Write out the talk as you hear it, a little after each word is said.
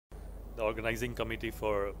the organizing committee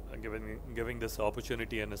for giving this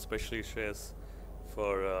opportunity, and especially Shreyas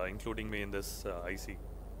for including me in this IC.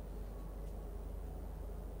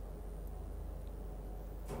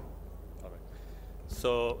 All right.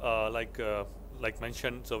 So like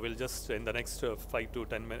mentioned, so we'll just in the next 5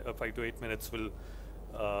 to 8 minutes we'll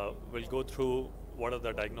go through what are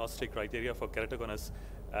the diagnostic criteria for keratoconus,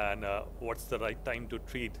 and what's the right time to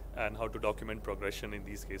treat, and how to document progression in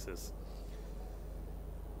these cases.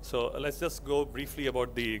 So let's just go briefly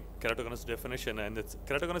about the keratoconus definition. And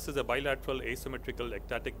keratoconus is a bilateral asymmetrical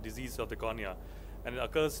ectatic disease of the cornea, and it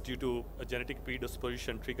occurs due to a genetic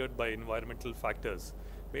predisposition triggered by environmental factors.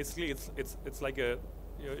 Basically, it's like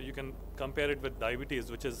you can compare it with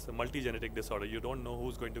diabetes, which is a multi-genetic disorder. You don't know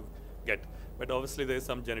who's going to get, but obviously there is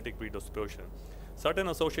some genetic predisposition. Certain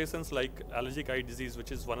associations like allergic eye disease,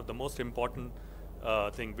 which is one of the most important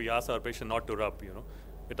thing we ask our patient not to rub.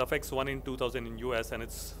 It affects 1 in 2,000 in US, and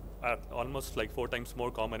it's almost like 4 times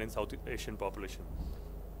more common in South Asian population.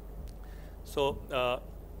 So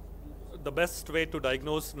the best way to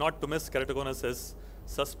diagnose, not to miss keratoconus, is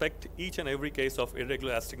suspect each and every case of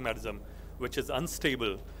irregular astigmatism, which is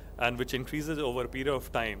unstable and which increases over a period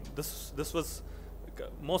of time. This was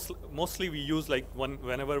mostly we use like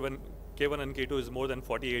whenever K1 and K2 is more than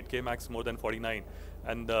 48, Kmax more than 49,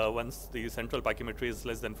 and once the central pachymetry is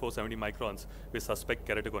less than 470 microns, we suspect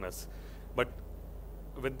keratoconus. But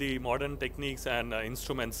with the modern techniques and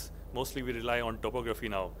instruments, mostly we rely on topography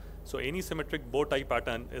now. So any symmetric bow tie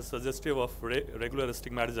pattern is suggestive of regular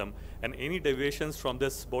astigmatism, and any deviations from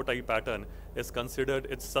this bow tie pattern is considered,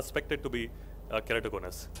 it's suspected to be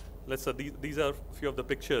keratoconus. These are a few of the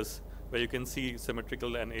pictures where you can see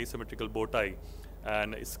symmetrical and asymmetrical bow tie,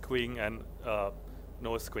 and skewing and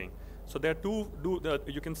no skewing. So there are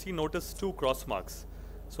you can notice two cross marks.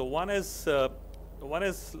 So one is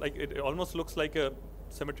like, it almost looks like a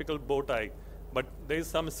symmetrical bow tie, but there is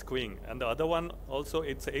some skewing. And the other one also,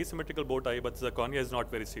 it's an asymmetrical bow tie, but the cornea is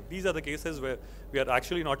not very steep. These are the cases where we are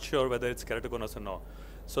actually not sure whether it's keratoconus or not.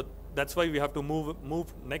 So that's why we have to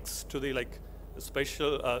move next to the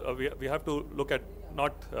special, we have to look at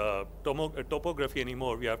not topography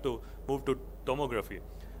anymore. We have to move to tomography,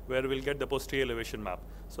 where we'll get the posterior elevation map.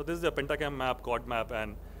 So this is a pentacam map, quad map,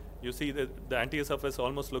 and you see that the anterior surface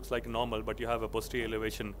almost looks like normal, but you have a posterior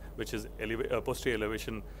elevation, which is posterior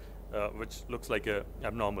elevation, which looks like a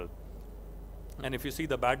abnormal. And if you see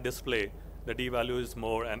the bad display, the D value is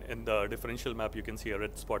more, and in the differential map you can see a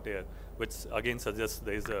red spot here, which again suggests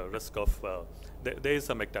there is a risk of, there is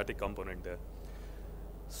some ectatic component there.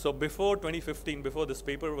 So before 2015, before this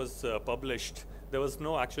paper was published, there was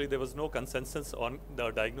no consensus on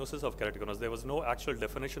the diagnosis of keratoconus. There was no actual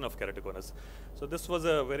definition of keratoconus. So this was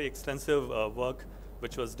a very extensive work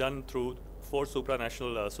which was done through 4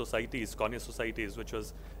 supranational societies, cornea societies, which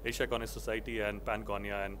was Asia Cornea Society and Pan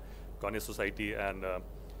Cornea and Cornea Society, and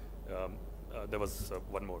there was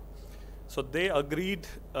one more. So they agreed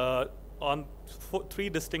on 3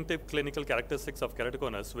 distinctive clinical characteristics of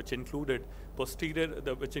keratoconus, which included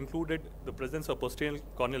the presence of posterior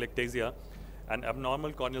corneal ectasia and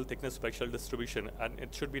abnormal corneal thickness spectral distribution, and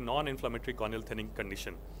it should be non-inflammatory corneal thinning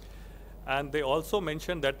condition. And they also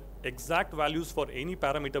mentioned that exact values for any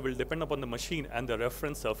parameter will depend upon the machine and the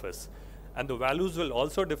reference surface. And the values will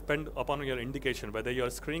also depend upon your indication, whether you're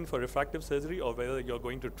screening for refractive surgery or whether you're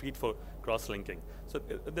going to treat for cross-linking. So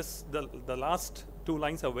the last 2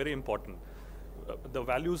 lines are very important. The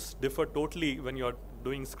values differ totally when you're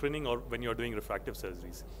doing screening or when you're doing refractive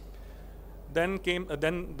surgeries. Then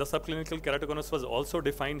the subclinical keratoconus was also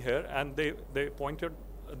defined here, and they pointed,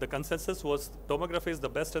 the consensus was tomography is the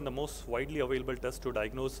best and the most widely available test to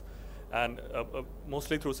diagnose, and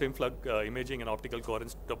mostly through same-flug imaging and optical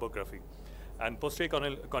coherence topography. And posterior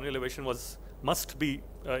corneal elevation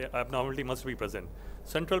abnormality must be present.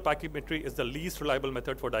 Central pachymetry is the least reliable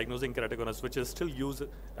method for diagnosing keratoconus, which is still used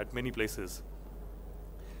at many places.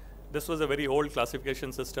 This was a very old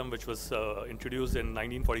classification system which was introduced in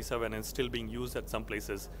 1947 and still being used at some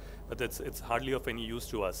places, but it's hardly of any use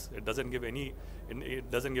to us. It doesn't give any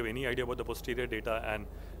idea about the posterior data, and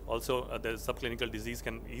also the subclinical disease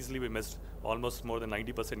can easily be missed. Almost more than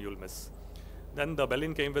 90% you'll miss. Then the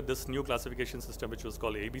Berlin came with this new classification system which was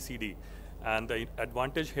called ABCD, and the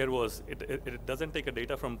advantage here was it doesn't take a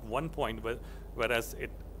data from one point, whereas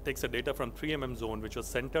it takes a data from 3 mm zone, which was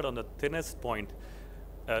centered on the thinnest point,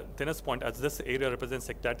 as this area represents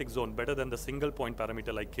ectatic zone better than the single point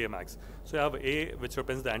parameter like Kmax. So you have A, which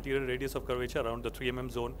represents the anterior radius of curvature around the 3 mm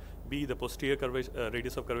zone, B, the posterior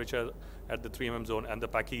radius of curvature at the 3 mm zone, and the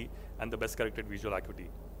pachy and the best corrected visual acuity.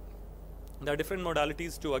 There are different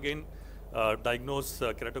modalities to again diagnose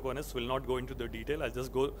keratoconus. Will not go into the detail. I'll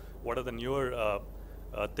just go what are the newer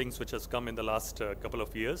things which has come in the last couple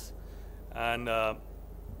of years. And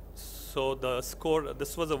so the score,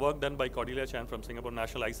 this was a work done by Cordelia Chan from Singapore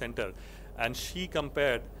National Eye Center, and she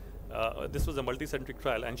compared, this was a multicentric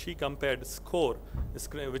trial, and she compared SCORE,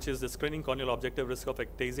 which is the Screening Corneal Objective Risk of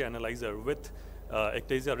Ectasia Analyzer, with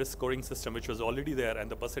ectasia risk scoring system, which was already there,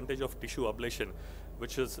 and the percentage of tissue ablation,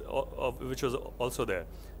 which was also there.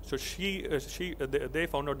 So they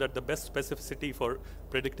found out that the best specificity for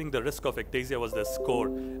predicting the risk of ectasia was the SCORE,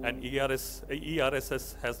 and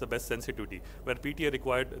ERSS has the best sensitivity. Where PTA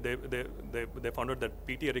required, they found out that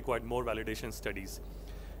PTA required more validation studies.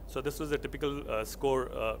 So this was a typical SCORE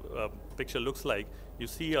picture looks like. You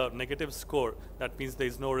see a negative SCORE, that means there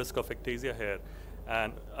is no risk of ectasia here.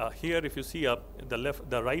 And here, if you see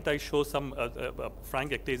the right eye shows some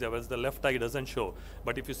frank ectasia, whereas the left eye doesn't show.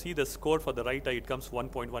 But if you see the score for the right eye, it comes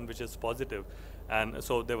 1.1, which is positive. And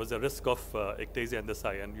so there was a risk of ectasia in this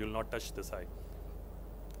eye, and you'll not touch this eye.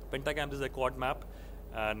 Pentacam is a quad map,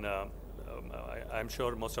 and I'm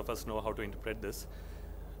sure most of us know how to interpret this.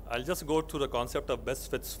 I'll just go through the concept of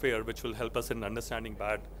best fit sphere, which will help us in understanding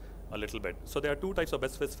BAD a little bit. So there are two types of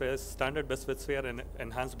best fit spheres: standard best fit sphere and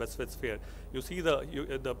enhanced best fit sphere. You see the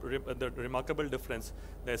remarkable difference.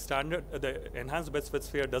 The enhanced best fit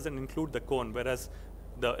sphere doesn't include the cone, whereas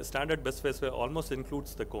the standard best fit sphere almost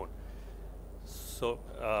includes the cone. So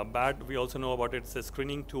BAD, we also know about it. It's a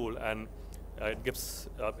screening tool, and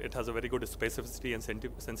it has a very good specificity and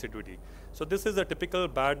sensitivity. So this is a typical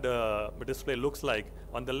BAD display looks like.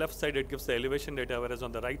 On the left side, it gives the elevation data, whereas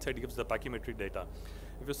on the right side, it gives the pachymetry data.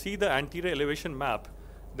 If you see the anterior elevation map,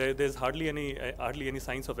 there's hardly any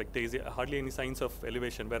signs of ectasia, hardly any signs of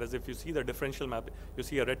elevation. Whereas if you see the differential map, you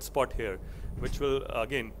see a red spot here, which will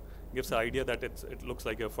again gives the idea that it looks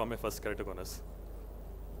like a formiferous keratoconus.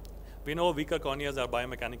 We know weaker corneas are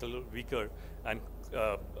biomechanical weaker, and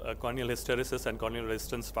corneal hysteresis and corneal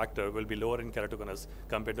resistance factor will be lower in keratoconus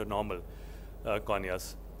compared to normal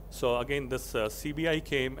corneas. So again, this CBI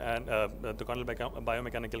came, and the corneal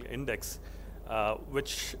biomechanical index,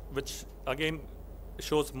 which again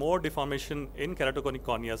shows more deformation in keratoconic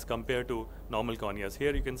corneas compared to normal corneas.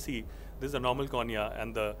 Here you can see this is a normal cornea,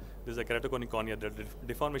 and this is a keratoconic cornea. The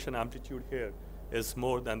deformation amplitude here is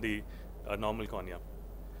more than the normal cornea.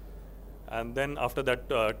 And then after that,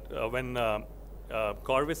 when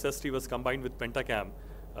Corvus ST was combined with Pentacam,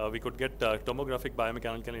 we could get tomographic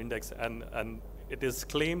biomechanical index, and it is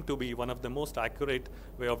claimed to be one of the most accurate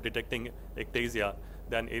way of detecting ectasia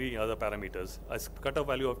than any other parameters. A cutoff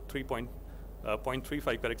value of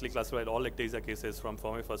 0.35 correctly classified all ectasia cases from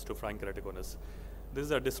formiferous to frank keratoconus. This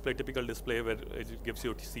is a display, typical display, where it gives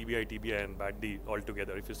you CBI, TBI, and BAD-D all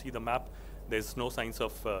together. If you see the map, there's no signs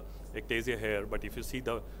of ectasia here, but if you see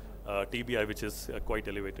the TBI, which is quite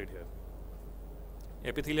elevated here.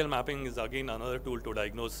 Epithelial mapping is again another tool to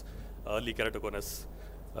diagnose early keratoconus.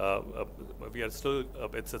 We are still,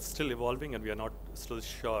 it's still evolving, and we are not still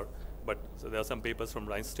sure, but so there are some papers from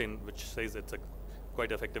Reinstein which says it's a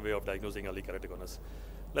quite effective way of diagnosing early keratoconus.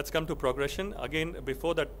 Let's come to progression. Again,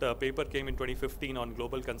 before that paper came in 2015 on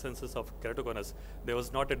global consensus of keratoconus, there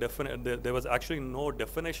was not a there was actually no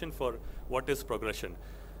definition for what is progression.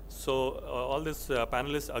 So all these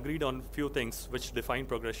panelists agreed on few things which define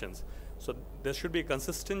progressions. So there should be a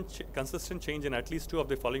consistent change in at least two of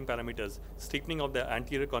the following parameters: steepening of the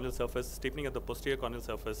anterior corneal surface, steepening of the posterior corneal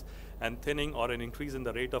surface, and thinning or an increase in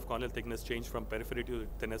the rate of corneal thickness change from periphery to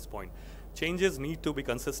thinnest point. Changes need to be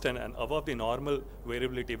consistent and above the normal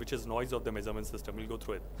variability, which is noise of the measurement system. We'll go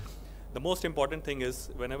through it. The most important thing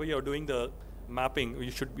is whenever you're doing the mapping,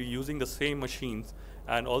 you should be using the same machines,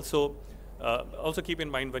 and also keep in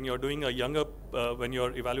mind when you're doing a younger, when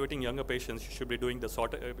you're evaluating younger patients, you should be doing the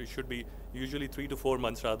it should be usually 3 to 4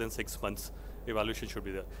 months rather than 6 months. Evaluation should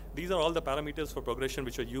be there. These are all the parameters for progression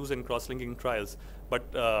which are used in cross-linking trials, but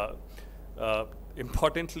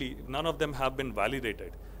importantly, none of them have been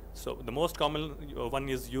validated. So the most common one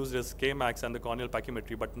is used as Kmax and the corneal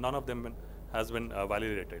pachymetry, but none of them has been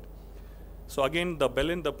validated. So again, the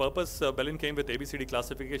purpose Bellin came with ABCD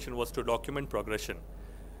classification was to document progression.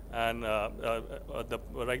 And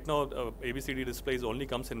right now, ABCD displays only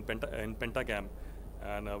comes in Pentacam,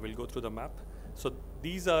 and we'll go through the map. So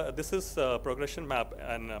this is progression map,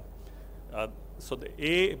 and so the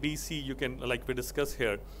A, B, C, you can, like we discussed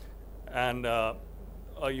here, and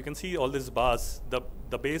you can see all these bars.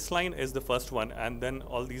 The baseline is the first one, and then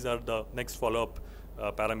all these are the next follow-up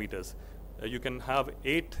parameters. You can have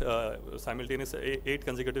 8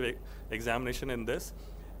 consecutive examination in this.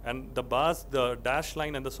 And the bars, the dashed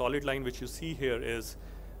line and the solid line which you see here is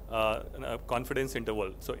confidence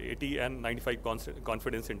interval, so 80 and 95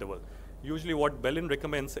 confidence interval. Usually what Bellin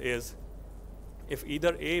recommends is if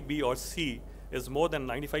either A, B, or C is more than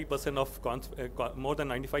 95% of more than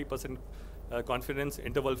 95% confidence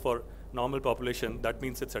interval for normal population, that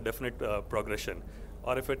means it's a definite progression.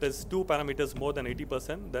 Or if it is two parameters more than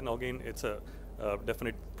 80%, then again it's a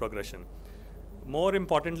definite progression. More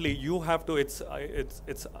importantly, you have to,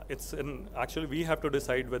 actually we have to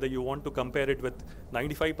decide whether you want to compare it with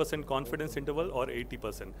 95% confidence interval or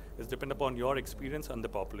 80%. It's depend upon your experience and the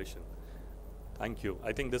population. Thank you.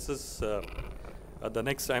 I think this is the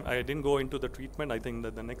next time. I didn't go into the treatment. I think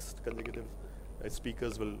that the next consecutive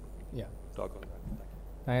speakers will talk on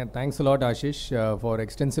that. Thanks a lot, Ashish, for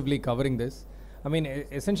extensively covering this. I mean,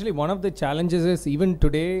 essentially one of the challenges is even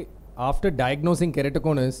today, after diagnosing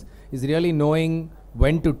keratoconus, is really knowing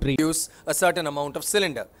when to treat. Use a certain amount of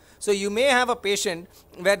cylinder. So you may have a patient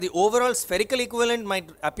where the overall spherical equivalent might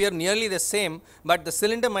appear nearly the same, but the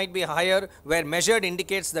cylinder might be higher, where measured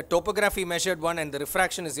indicates the topography measured one and the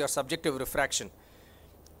refraction is your subjective refraction.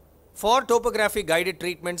 For topography guided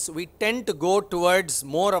treatments, we tend to go towards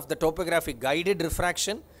more of the topography guided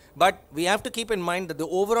refraction, but we have to keep in mind that the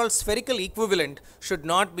overall spherical equivalent should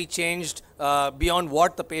not be changed beyond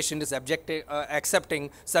what the patient is accepting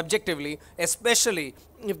subjectively, especially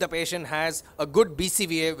if the patient has a good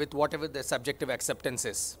BCVA with whatever the subjective acceptance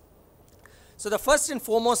is. So the first and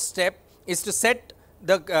foremost step is to set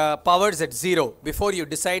the powers at 0 before you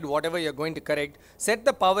decide whatever you're going to correct. Set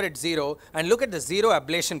the power at 0 and look at the zero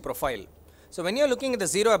ablation profile. So when you're looking at the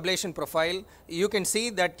zero ablation profile, you can see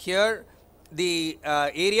that here the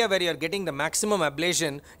area where you're getting the maximum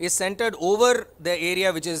ablation is centered over the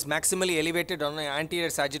area which is maximally elevated on an anterior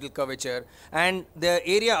sagittal curvature, and the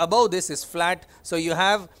area above this is flat. So you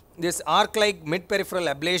have this arc-like mid-peripheral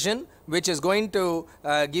ablation which is going to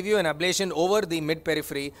give you an ablation over the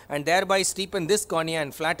mid-periphery and thereby steepen this cornea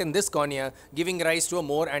and flatten this cornea, giving rise to a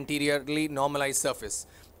more anteriorly normalized surface.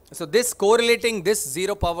 So this correlating this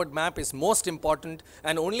zero powered map is most important,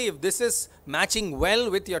 and only if this is matching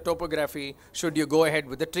well with your topography should you go ahead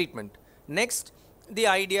with the treatment. Next, the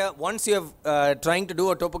idea, once you have trying to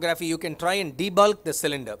do a topography, you can try and debulk the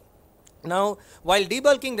cylinder. Now, while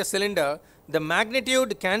debulking the cylinder, the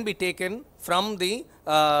magnitude can be taken from the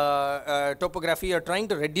topography. You are trying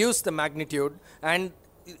to reduce the magnitude, and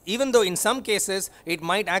even though in some cases it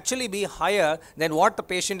might actually be higher than what the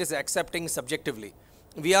patient is accepting subjectively.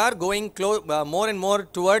 We are going more and more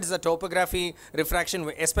towards the topography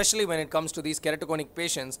refraction, especially when it comes to these keratoconic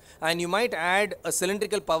patients, and you might add a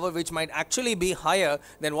cylindrical power which might actually be higher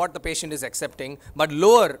than what the patient is accepting, but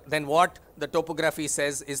lower than what the topography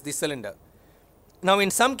says is the cylinder. Now,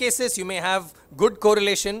 in some cases, you may have good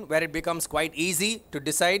correlation where it becomes quite easy to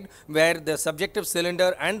decide where the subjective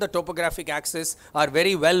cylinder and the topographic axis are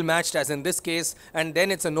very well matched, as in this case, and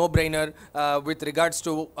then it's a no-brainer with regards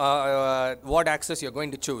to what axis you're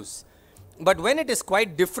going to choose. But when it is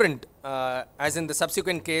quite different, as in the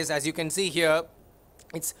subsequent case, as you can see here,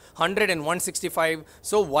 it's 100 and 165,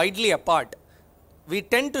 so widely apart, we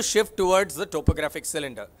tend to shift towards the topographic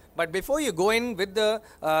cylinder. But before you go in with the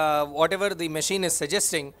whatever the machine is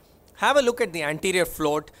suggesting, have a look at the anterior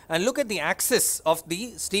float and look at the axis of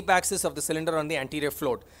the steep axis of the cylinder on the anterior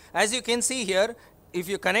float. As you can see here, if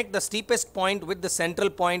you connect the steepest point with the central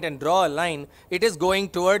point and draw a line, it is going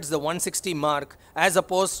towards the 160 mark as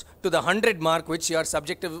opposed to the 100 mark which your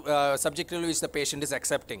subjectively which the patient is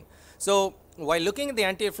accepting. So while looking at the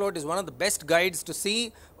anterior float is one of the best guides to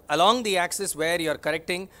see along the axis where you are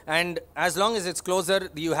correcting, and as long as it's closer,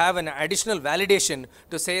 you have an additional validation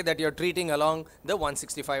to say that you're treating along the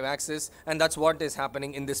 165 axis, and that's what is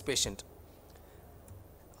happening in this patient.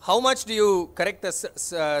 How much do you correct the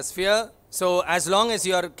sphere? So as long as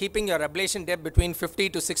you are keeping your ablation depth between 50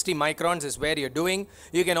 to 60 microns is where you're doing.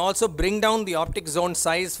 You can also bring down the optic zone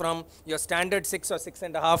size from your standard 6 or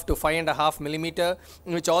 6.5 to 5.5 millimeter,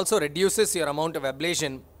 which also reduces your amount of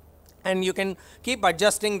ablation. And you can keep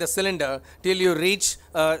adjusting the cylinder till you reach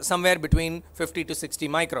somewhere between 50 to 60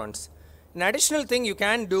 microns. An additional thing you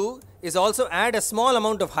can do is also add a small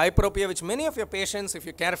amount of hyperopia, which many of your patients, if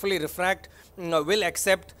you carefully refract, will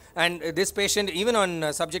accept. And this patient, even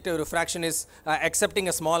on subjective refraction, is accepting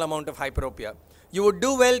a small amount of hyperopia. You would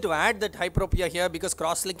do well to add that hyperopia here, because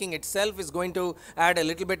cross-linking itself is going to add a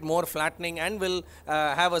little bit more flattening and will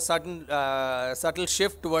have a certain subtle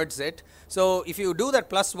shift towards it. So if you do that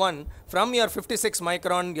 +1, from your 56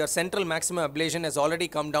 micron, your central maximum ablation has already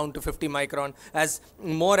come down to 50 micron, as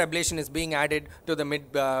more ablation is being added to the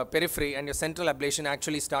mid periphery, and your central ablation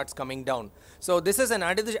actually starts coming down. So this is an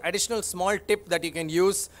additional small tip that you can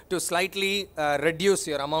use to slightly reduce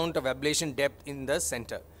your amount of ablation depth in the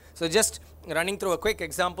center. So just running through a quick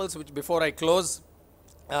examples which before I close.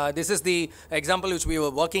 This is the example which we were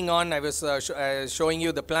working on. I was showing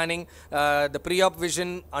you the planning. The pre-op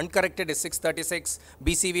vision uncorrected is 636,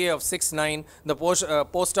 BCVA of 6.9. The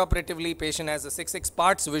post-operatively patient has a 6.6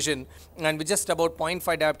 parts vision, and with just about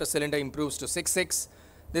 0.5 diopter cylinder improves to 6.6.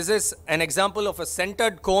 This is an example of a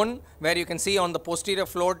centered cone where you can see on the posterior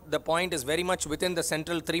float the point is very much within the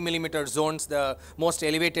central 3 mm zones, the most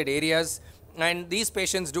elevated areas, and these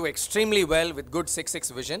patients do extremely well with good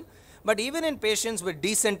 6.6 vision. But even in patients with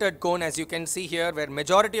decentered cone, as you can see here, where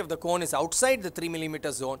majority of the cone is outside the 3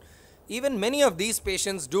 mm zone, even many of these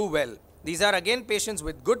patients do well. These are again patients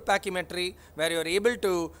with good pachymetry where you are able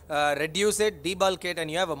to reduce it, debulk it, and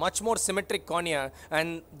you have a much more symmetric cornea,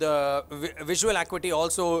 and the visual acuity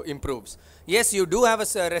also improves. Yes, you do have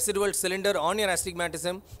a residual cylinder on your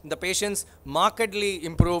astigmatism. The patients markedly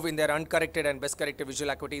improve in their uncorrected and best corrected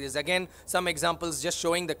visual acuity. This is again some examples just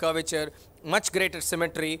showing the curvature, much greater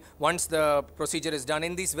symmetry once the procedure is done.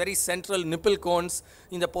 In these very central nipple cones,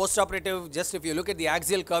 in the post-operative, just if you look at the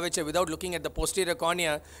axial curvature without looking at the posterior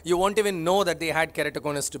cornea, you won't even know that they had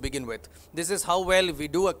keratoconus to begin with. This is how well, if we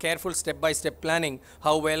do a careful step-by-step planning,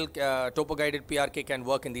 how well topo-guided PRK can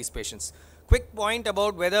work in these patients. Quick point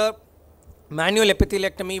about whether manual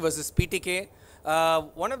epitheliectomy versus PTK.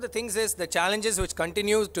 One of the things is the challenges which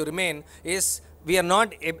continue to remain is we are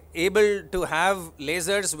not able to have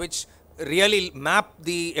lasers which really map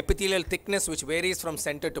the epithelial thickness which varies from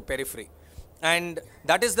center to periphery. And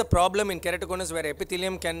that is the problem in keratoconus, where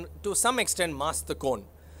epithelium can to some extent mask the cone.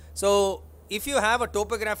 So if you have a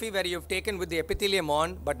topography where you've taken with the epithelium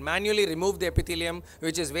on but manually remove the epithelium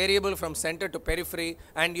which is variable from center to periphery,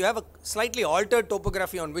 and you have a slightly altered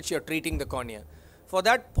topography on which you're treating the cornea, for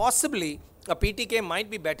that possibly a PTK might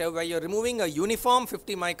be better, where you're removing a uniform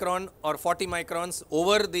 50 micron or 40 microns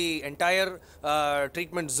over the entire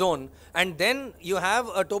treatment zone, and then you have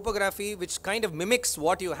a topography which kind of mimics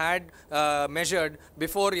what you had measured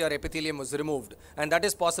before your epithelium was removed, and that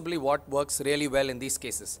is possibly what works really well in these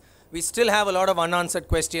cases. We still have a lot of unanswered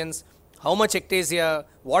questions. How much ectasia?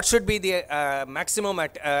 What should be the maximum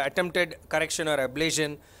attempted correction or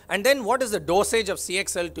ablation? And then what is the dosage of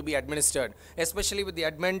CXL to be administered, especially with the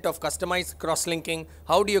advent of customized cross-linking?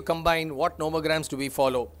 How do you combine? What nomograms do we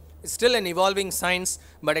follow? It's still an evolving science,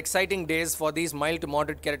 but exciting days for these mild to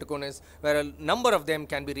moderate keratoconus, where a number of them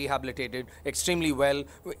can be rehabilitated extremely well,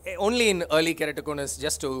 only in early keratoconus,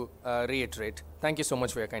 just to reiterate. Thank you so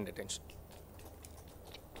much for your kind attention.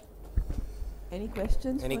 Any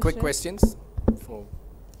questions? Any quick questions? I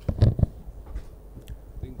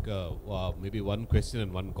think maybe one question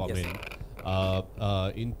and one comment.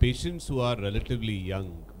 Yes. In patients who are relatively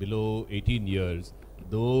young, below 18 years,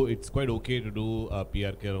 though it's quite okay to do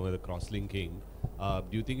PRK along with the cross-linking, do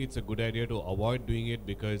you think it's a good idea to avoid doing it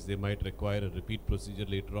because they might require a repeat procedure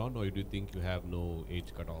later on, or do you think you have no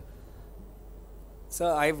age cutoff?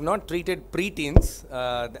 So I've not treated preteens,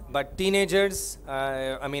 but teenagers,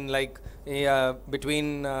 I mean like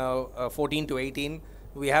between 14 to 18,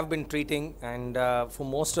 we have been treating, and for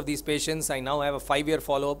most of these patients, I now have a 5-year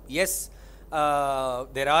follow-up. Yes,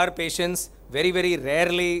 there are patients, very, very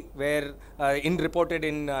rarely where reported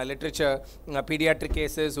in literature, pediatric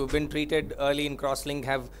cases who've been treated early in cross-link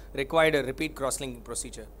have required a repeat cross-linking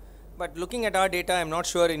procedure. But looking at our data, I'm not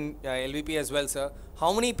sure in LVP as well, sir,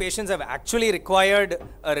 how many patients have actually required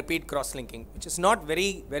a repeat cross-linking, which is not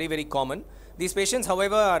very, very common. These patients,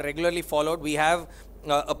 however, are regularly followed. We have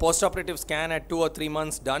a post-operative scan at 2 or 3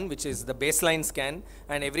 months done, which is the baseline scan,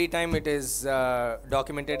 and every time it is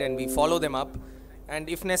documented and we follow them up. And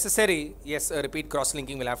if necessary, yes, a repeat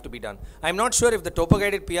cross-linking will have to be done. I'm not sure if the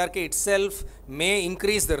topo-guided PRK itself may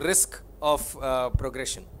increase the risk of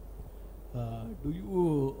progression. Do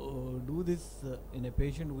you do this in a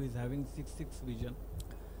patient who is having 6/6 vision?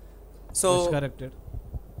 So best corrected.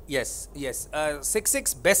 Yes, yes.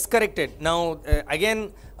 6/6 best corrected. Now,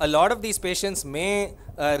 again, a lot of these patients may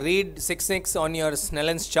read 6/6 on your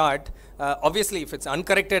Snellen's chart. Obviously, if it's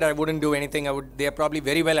uncorrected, I wouldn't do anything. They are probably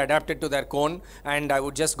very well adapted to their cone, and I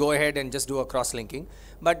would just go ahead and just do a cross-linking.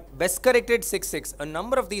 But best corrected 6/6, a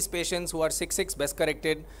number of these patients who are 6/6 best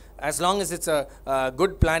corrected, as long as it's a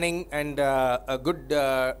good planning and a good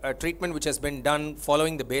treatment which has been done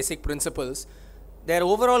following the basic principles, their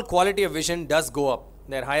overall quality of vision does go up.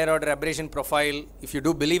 Their higher order aberration profile, if you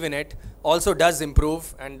do believe in it, also does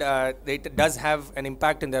improve, and it does have an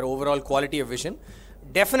impact in their overall quality of vision.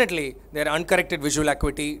 Definitely, their uncorrected visual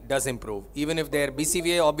acuity does improve. Even if their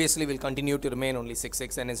BCVA obviously will continue to remain only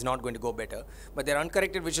 6/6 and is not going to go better, but their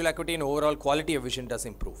uncorrected visual acuity and overall quality of vision does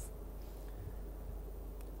improve.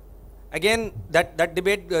 Again, that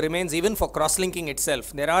debate remains even for cross-linking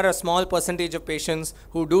itself. There are a small percentage of patients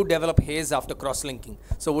who do develop haze after cross-linking.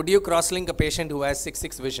 So would you cross-link a patient who has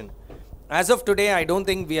 6/6 vision? As of today, I don't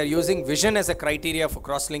think we are using vision as a criteria for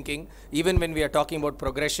cross-linking. Even when we are talking about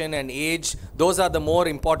progression and age, those are the more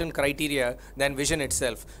important criteria than vision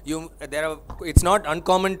itself. It's not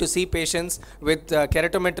uncommon to see patients with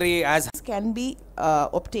keratometry as can be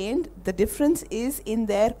obtained. The difference is in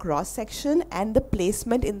their cross-section and the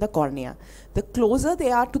placement in the cornea. The closer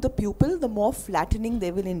they are to the pupil, the more flattening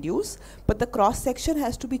they will induce, but the cross-section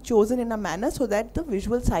has to be chosen in a manner so that the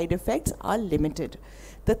visual side effects are limited.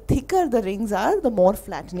 The thicker the rings are, the more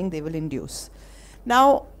flattening they will induce.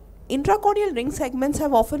 Now, intracorneal ring segments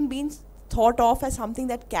have often been thought of as something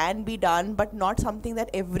that can be done, but not something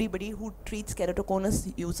that everybody who treats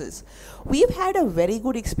keratoconus uses. We've had a very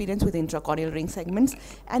good experience with intracorneal ring segments,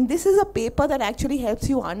 and this is a paper that actually helps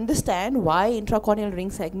you understand why intracorneal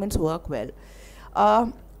ring segments work well.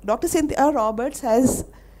 Dr. Cynthia Roberts has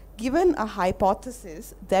given a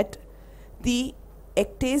hypothesis that the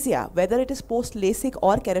ectasia, whether it is post-LASIK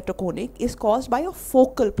or keratoconic, is caused by a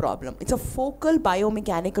focal problem. It's a focal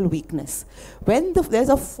biomechanical weakness. When there's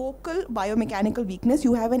a focal biomechanical weakness,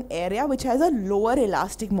 you have an area which has a lower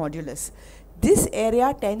elastic modulus. This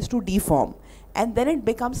area tends to deform, and then it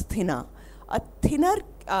becomes thinner. A thinner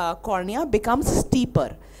cornea becomes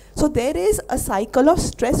steeper. So there is a cycle of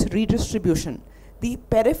stress redistribution. The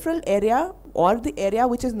peripheral area, or the area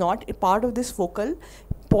which is not a part of this focal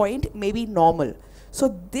point, may be normal.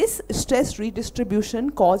 So this stress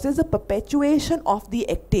redistribution causes a perpetuation of the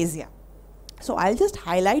ectasia. So I'll just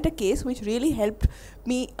highlight a case which really helped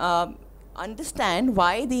me understand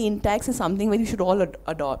why the Intacs is something that we should all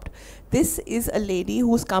adopt. This is a lady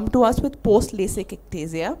who's come to us with post-LASIK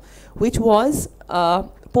ectasia, which was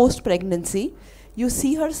post-pregnancy. You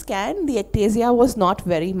see her scan, the ectasia was not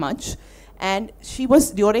very much, and she was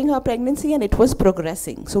during her pregnancy and it was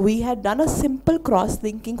progressing. So we had done a simple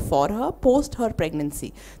cross-linking for her post her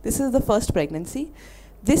pregnancy. This is the first pregnancy.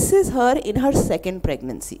 This is her in her second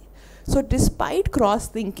pregnancy. So despite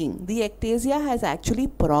cross-linking, the ectasia has actually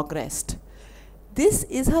progressed. This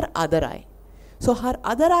is her other eye. So her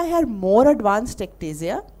other eye had more advanced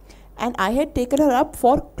ectasia, and I had taken her up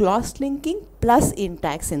for cross-linking plus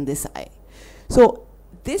Intacs in this eye. So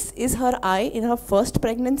this is her eye in her first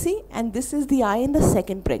pregnancy, and this is the eye in the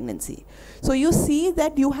second pregnancy. So you see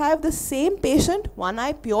that you have the same patient, one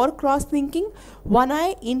eye pure cross-linking, one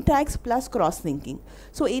eye Intacs plus cross-linking.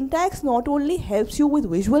 So Intacs not only helps you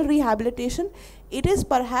with visual rehabilitation, it is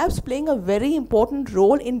perhaps playing a very important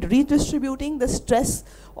role in redistributing the stress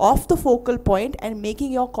of the focal point and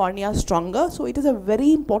making your cornea stronger. So it is a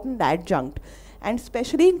very important adjunct, and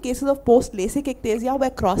especially in cases of post-LASIK ectasia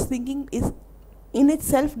where cross-linking is in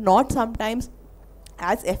itself not sometimes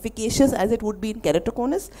as efficacious as it would be in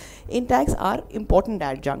keratoconus, Intacs are important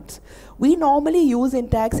adjuncts. We normally use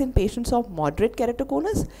Intacs in patients of moderate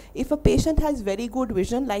keratoconus. If a patient has very good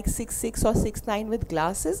vision like 6/6 or 6/9 with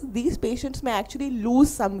glasses, these patients may actually lose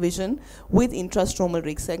some vision with intrastromal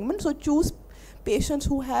ring segment. So choose patients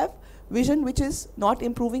who have vision which is not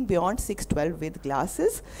improving beyond 6/12 with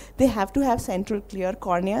glasses. They have to have central clear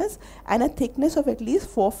corneas and a thickness of at least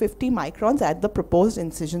 450 microns at the proposed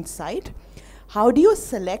incision site. How do you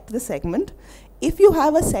select the segment? If you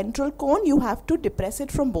have a central cone, you have to depress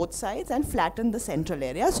it from both sides and flatten the central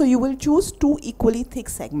area. So you will choose two equally thick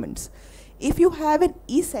segments. If you have an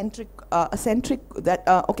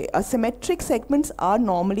symmetric segments are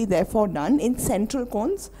normally therefore done in central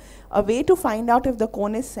cones. A way to find out if the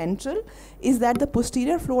cone is central is that the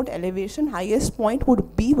posterior float elevation highest point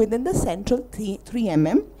would be within the central 3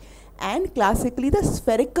 mm, and classically the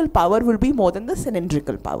spherical power will be more than the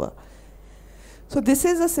cylindrical power. So this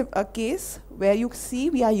is a case where you see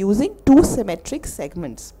we are using two symmetric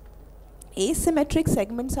segments. Asymmetric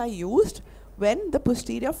segments are used when the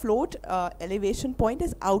posterior float elevation point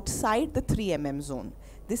is outside the 3 mm zone.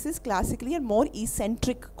 This is classically a more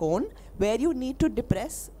eccentric cone where you need to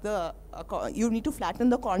depress the, you need to flatten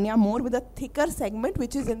the cornea more with a thicker segment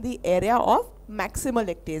which is in the area of maximal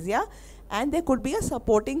ectasia, and there could be a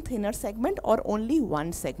supporting thinner segment or only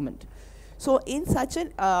one segment. So in such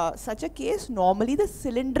a case, normally the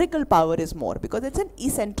cylindrical power is more because it's an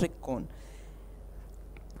eccentric cone.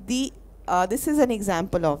 This is an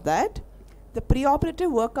example of that. The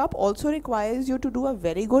preoperative workup also requires you to do a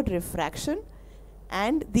very good refraction,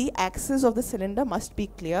 and the axis of the cylinder must be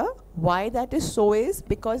clear. Why that is so is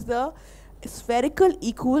because the spherical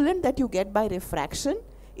equivalent that you get by refraction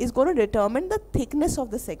is going to determine the thickness of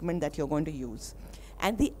the segment that you're going to use.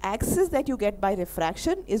 And the axis that you get by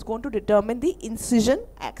refraction is going to determine the incision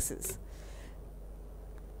axis.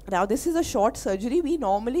 Now this is a short surgery. We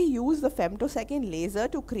normally use the femtosecond laser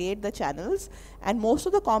to create the channels, and most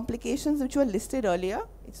of the complications which were listed earlier,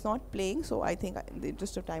 it's not playing, so I think in the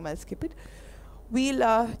interest of time I'll skip it.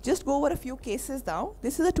 We'll just go over a few cases now.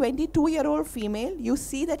 This is a 22-year-old female. You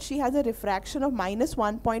see that she has a refraction of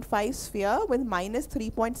 -1.5 sphere with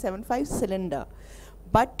 -3.75 cylinder.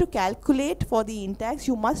 But to calculate for the intacs,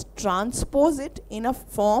 you must transpose it in a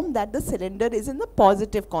form that the cylinder is in the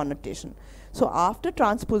positive connotation. So after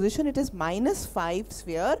transposition, it is -5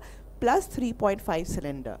 sphere plus 3.5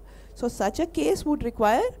 cylinder. So such a case would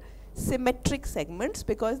require symmetric segments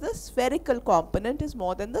because the spherical component is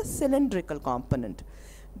more than the cylindrical component.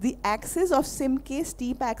 The axis of SIMK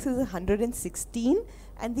steep axis is 116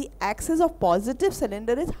 and the axis of positive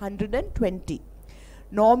cylinder is 120.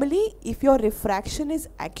 Normally, if your refraction is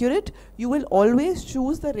accurate, you will always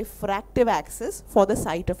choose the refractive axis for the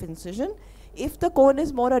site of incision. If the cone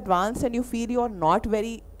is more advanced and you feel you're not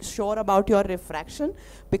very sure about your refraction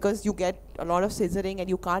because you get a lot of scissoring and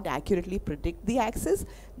you can't accurately predict the axis,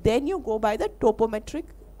 then you go by the topometric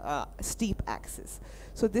steep axis.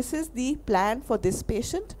 So this is the plan for this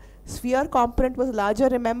patient. Sphere component was larger,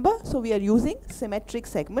 remember, so we are using symmetric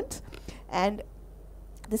segments. And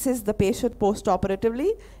this is the patient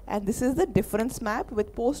post-operatively, and this is the difference map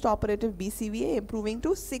with post-operative BCVA improving to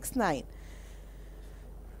 6.9.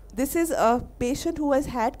 This is a patient who has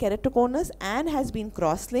had keratoconus and has been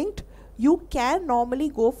cross-linked. You can normally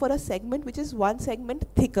go for a segment which is one segment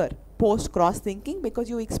thicker post cross-linking because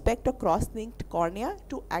you expect a cross-linked cornea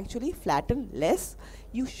to actually flatten less.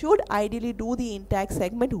 You should ideally do the intact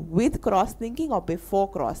segment with cross-linking or before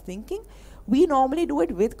cross-linking. We normally do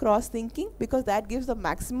it with cross-linking because that gives the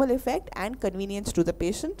maximal effect and convenience to the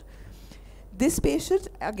patient. This patient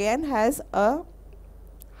again has a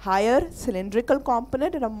higher cylindrical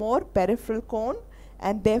component and a more peripheral cone,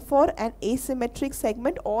 and therefore an asymmetric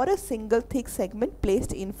segment or a single thick segment placed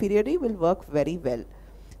inferiorly will work very well.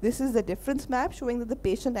 This is the difference map showing that the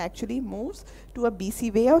patient actually moves to a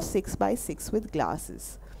BCVA of 6/6 with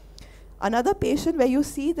glasses. Another patient where you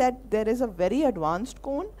see that there is a very advanced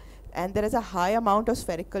cone and there is a high amount of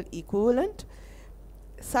spherical equivalent.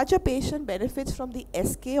 Such a patient benefits from the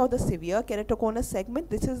SK or the severe keratoconus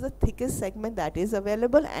segment. This is the thickest segment that is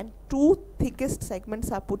available, and two thickest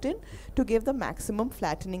segments are put in to give the maximum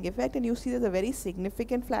flattening effect, and you see there's a very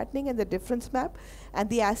significant flattening in the difference map,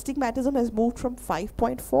 and the astigmatism has moved from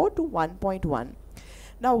 5.4 to 1.1.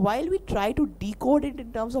 Now while we try to decode it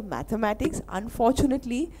in terms of mathematics,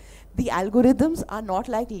 unfortunately the algorithms are not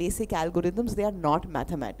like LASIK algorithms, they are not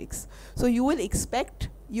mathematics. So you will expect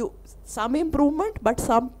some improvement, but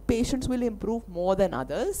some patients will improve more than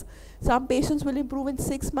others. Some patients will improve in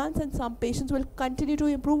 6 months and some patients will continue to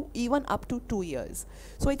improve even up to 2 years.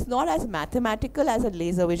 So it's not as mathematical as a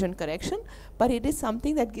laser vision correction, but it is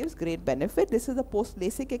something that gives great benefit. This is a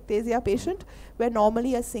post-LASIK ectasia patient where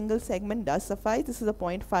normally a single segment does suffice. This is a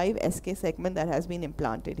 0.5 SK segment that has been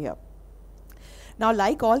implanted here. Now,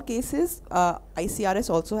 like all cases, ICRS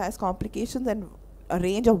also has complications, and a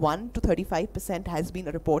range of 1 to 35% has been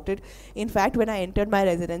reported. In fact, when I entered my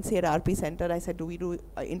residency at RP Center, I said, do we do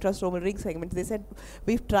intrastromal ring segments? They said,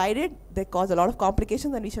 we've tried it, they cause a lot of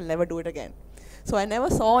complications and we shall never do it again. So I never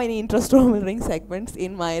saw any intrastromal ring segments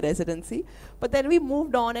in my residency. But then we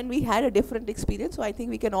moved on and we had a different experience. So I think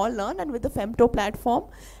we can all learn, and with the femto platform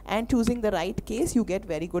and choosing the right case, you get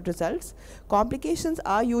very good results. Complications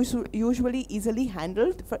are usually easily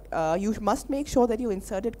handled. You must make sure that you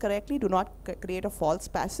insert it correctly. Do not create a false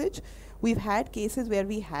passage. We've had cases where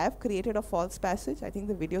we have created a false passage. I think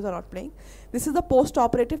the videos are not playing. This is the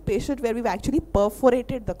post-operative patient where we've actually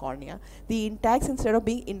perforated the cornea. The intacs, instead of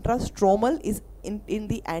being intrastromal, is in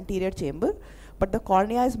the anterior chamber. But the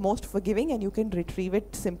cornea is most forgiving and you can retrieve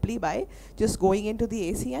it simply by just going into the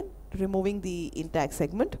AC and removing the intact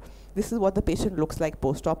segment. This is what the patient looks like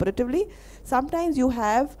post-operatively. Sometimes you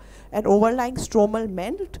have an overlying stromal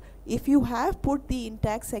melt. If you have put the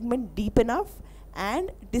intact segment deep enough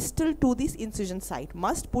and distal to this incision site,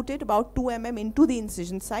 must put it about 2 mm into the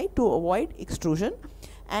incision site to avoid extrusion,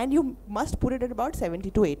 and you must put it at about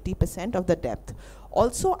 70 to 80% of the depth.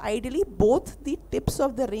 Also, ideally, both the tips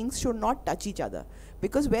of the rings should not touch each other,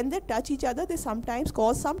 because when they touch each other, they sometimes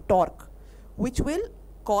cause some torque, which will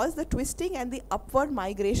cause the twisting and the upward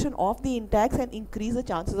migration of the intacs and increase the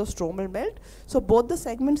chances of stromal melt. So both the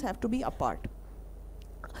segments have to be apart.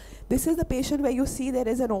 This is the patient where you see there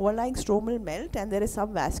is an overlying stromal melt and there is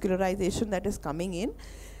some vascularization that is coming in.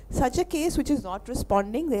 Such a case which is not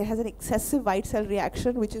responding, there has an excessive white cell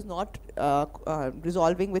reaction which is not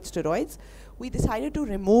resolving with steroids, we decided to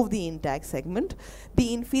remove the intact segment.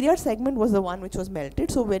 The inferior segment was the one which was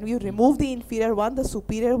melted. So when we removed the inferior one, the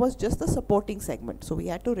superior was just the supporting segment. So we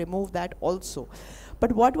had to remove that also.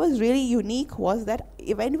 But what was really unique was that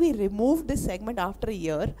when we removed this segment after a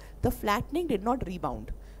year, the flattening did not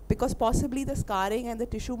rebound, because possibly the scarring and the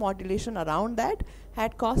tissue modulation around that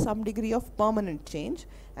had caused some degree of permanent change,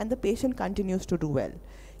 and the patient continues to do well.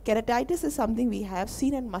 Keratitis is something we have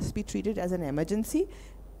seen and must be treated as an emergency.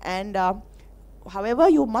 And however,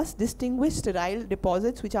 you must distinguish sterile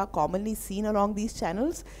deposits which are commonly seen along these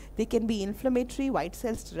channels. They can be inflammatory white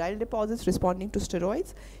cell sterile deposits responding to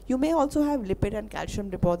steroids. You may also have lipid and calcium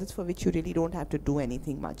deposits for which you really don't have to do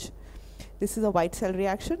anything much. This is a white cell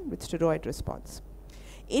reaction with steroid response.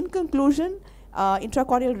 In conclusion,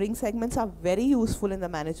 intracorneal ring segments are very useful in the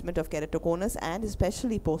management of keratoconus and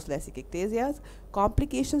especially post-LASIK ectasias.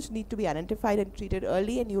 Complications need to be identified and treated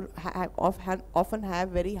early, and you'll often have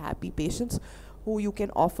very happy patients who you can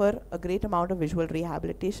offer a great amount of visual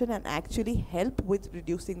rehabilitation and actually help with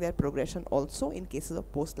reducing their progression also in cases of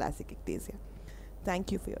post-LASIK ectasia.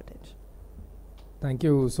 Thank you for your attention. Thank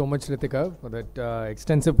you so much, Ritika, for that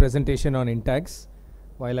extensive presentation on intacs.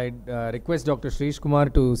 While I request Dr. Shreesh Kumar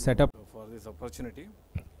to set up for this opportunity.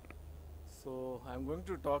 So I'm going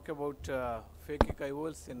to talk about phakic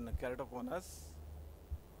IOLs in keratoconus.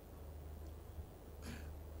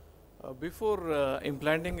 Before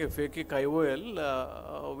implanting a phakic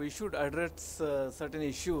IOL, we should address certain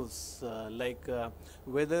issues like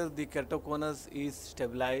whether the keratoconus is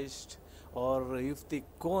stabilized, or if the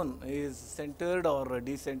cone is centered or a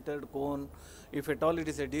decentered cone. If at all it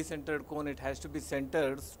is a decentered cone, it has to be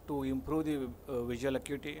centered to improve the visual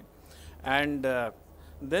acuity. And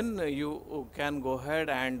then you can go ahead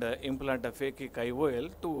and implant a phakic IOL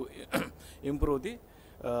to improve the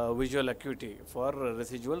visual acuity for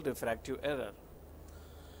residual refractive error.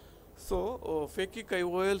 So phakic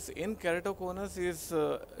IOLs in keratoconus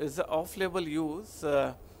is a off-label use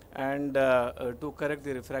and to correct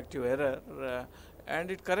the refractive error,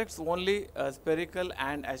 and it corrects only spherical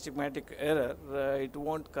and astigmatic error. It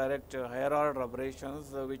won't correct higher order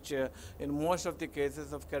aberrations, which in most of the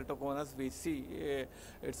cases of keratoconus we see.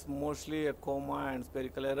 It's mostly a coma and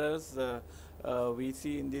spherical errors we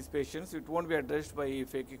see in these patients. It won't be addressed by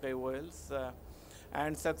phakic IOLs.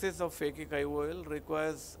 And success of phakic IOL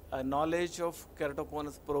requires a knowledge of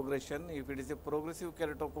keratoconus progression. If it is a progressive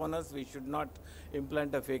keratoconus, we should not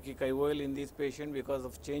implant a phakic IOL in this patient because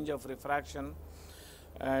of change of refraction,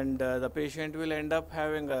 and the patient will end up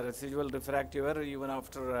having a residual refractive error even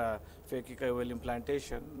after phakic IOL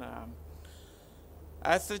implantation.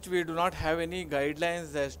 As such, we do not have any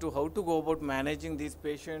guidelines as to how to go about managing these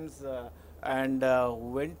patients and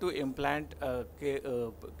when to implant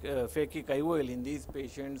phakic IOL in these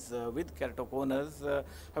patients with keratoconus.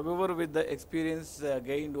 However, with the experience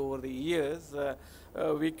gained over the years,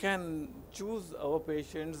 we can choose our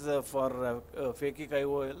patients for phakic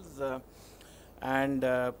IOLs, and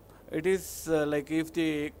it is like if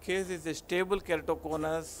the case is a stable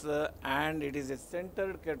keratoconus and it is a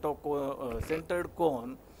centered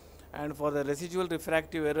cone, and for the residual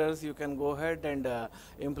refractive errors you can go ahead and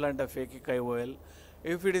implant a phakic IOL.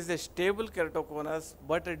 If it is a stable keratoconus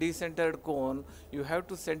but a decentered cone, you have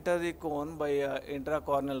to center the cone by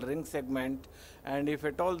intracorneal ring segment, and if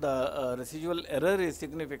at all the residual error is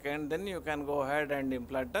significant, then you can go ahead and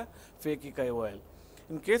implant a phakic IOL.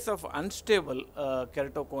 In case of unstable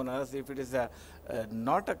keratoconus, if it is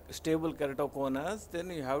not a stable keratoconus,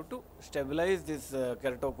 then you have to stabilize this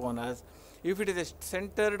keratoconus. If it is a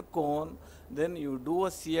centered cone, then you do a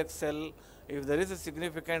CXL. If there is a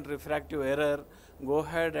significant refractive error, go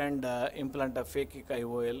ahead and implant a phakic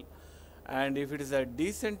IOL. And if it is a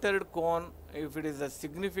decentered cone, if it is a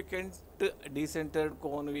significant decentered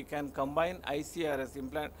cone, we can combine ICRS,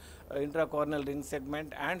 implant intracorneal ring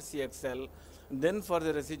segment, and CXL. Then for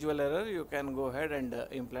the residual error, you can go ahead and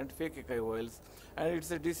implant phakic IOLs. And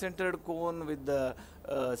it's a decentered cone with the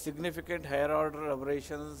significant higher order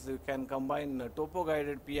aberrations. You can combine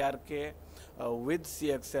topo-guided PRK with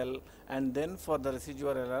CXL, and then for the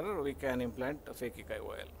residual error, we can implant phakic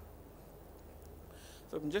IOL.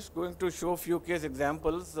 So I'm just going to show few case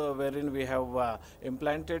examples wherein we have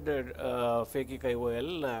implanted phakic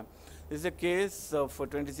IOL. This is a case of a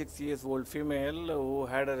 26 years old female who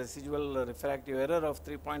had a residual refractive error of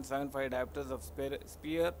 3.75 diopters of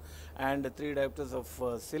sphere and 3 diopters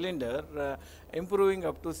of cylinder, improving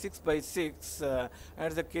up to 6 by 6. And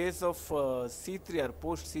it's a case of C3R,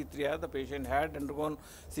 post C3R. The patient had undergone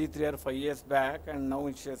C3R 5 years back, and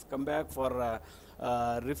now she has come back for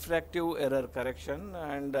refractive error correction.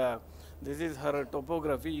 And this is her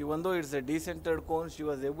topography. Even though it's a decentered cone, she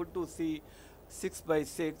was able to see 6 by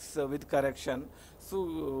 6 with correction.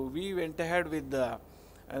 So we went ahead with the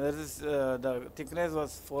the thickness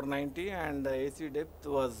was 490 and the AC depth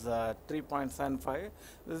was 3.75.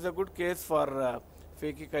 This is a good case for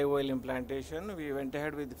phakic IOL implantation. We went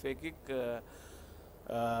ahead with phakic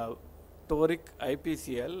toric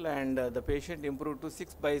IPCL, and the patient improved to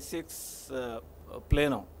 6 by 6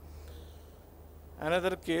 plano.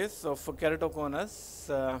 Another case of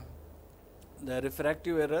keratoconus. The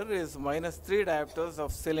refractive error is -3 diopters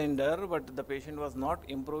of cylinder, but the patient was not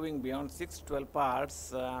improving beyond 6-12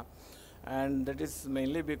 parts, and that is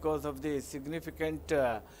mainly because of the significant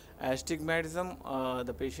astigmatism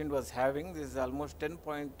the patient was having. This is almost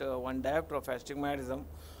 10.1 diopter of astigmatism.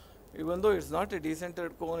 Even though it's not a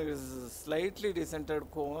decentered cone, it is a slightly decentered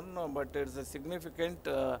cone, but it's a significant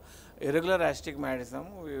irregular astigmatism.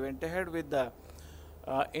 We went ahead with the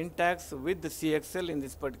intacs with the CXL in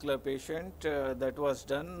this particular patient. That was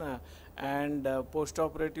done, and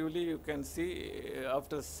post-operatively you can see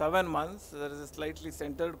after 7 months there is a slightly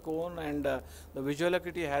centered cone, and the visual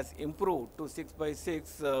acuity has improved to 6 by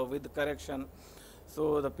 6 with correction.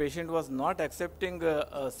 So the patient was not accepting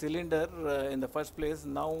a cylinder in the first place.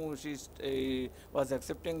 Now she was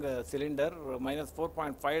accepting a cylinder,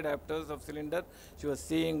 -4.5 diopters of cylinder. She was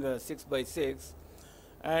seeing 6 by 6.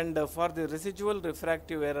 And for the residual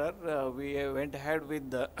refractive error, we went ahead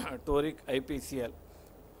with the toric IPCL.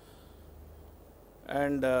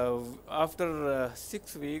 And after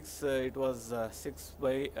 6 weeks, it was 6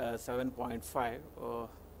 by 7.5.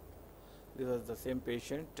 This was the same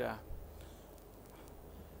patient.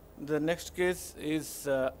 The next case is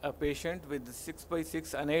a patient with 6 by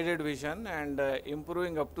 6 unaided vision and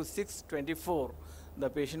improving up to 624. The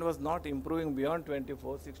patient was not improving beyond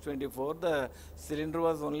 624. The cylinder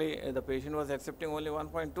was only, the patient was accepting only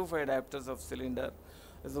 1.25 diopters of cylinder.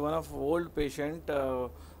 This is one of old patient,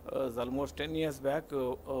 almost 10 years back.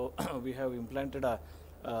 We have implanted a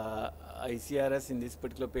ICRS in this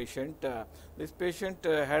particular patient. This patient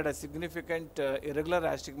had a significant irregular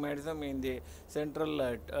astigmatism in the central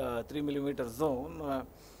 3 millimeter zone.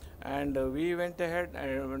 And we went ahead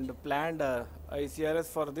and planned ICRS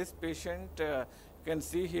for this patient. You can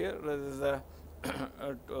see here there is a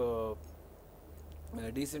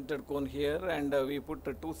decentered cone here, and we put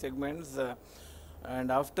 2 segments.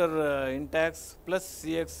 And after intacs plus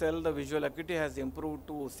CXL, the visual acuity has improved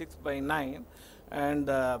to 6 by 9, and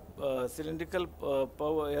cylindrical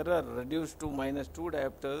power error reduced to -2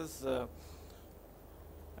 diopters.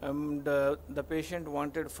 And the patient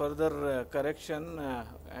wanted further correction,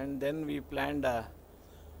 and then we planned a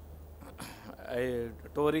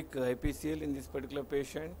toric IPCL in this particular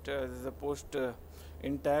patient. This is a post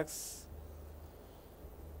intacs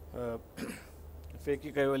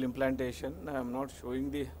phakic IOL implantation. I am not showing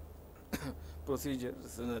the procedure.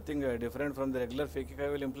 It's nothing different from the regular phakic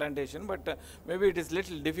IOL implantation, but maybe it is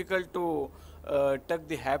little difficult to tuck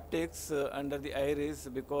the haptics under the iris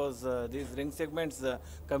because these ring segments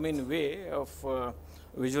come in way of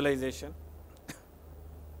visualization.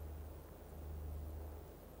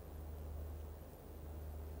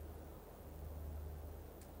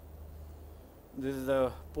 This is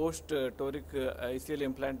the post-toric ICL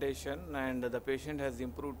implantation, and the patient has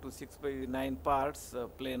improved to 6 by 9 parts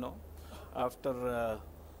plano after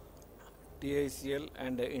TICL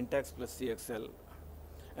and intacs plus CXL.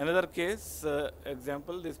 Another case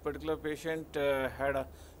example, this particular patient had a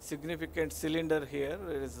significant cylinder here.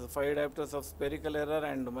 It is 5 diopters of spherical error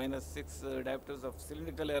and -6 diopters of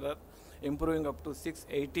cylindrical error, improving up to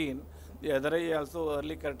 618. The other eye also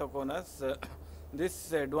early keratoconus.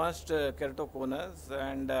 This advanced keratoconus,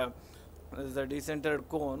 and is a decentered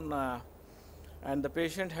cone, and the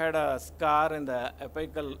patient had a scar in the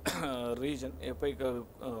apical region, apical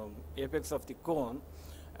apex of the cone,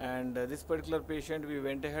 and this particular patient we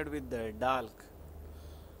went ahead with the DALK.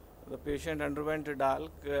 The patient underwent a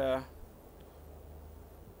DALK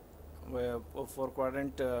for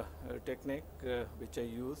quadrant technique which I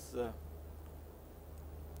use.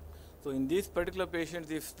 So in these particular patients,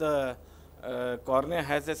 if the cornea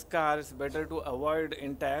has a scar, it's better to avoid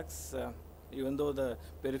intacs, even though the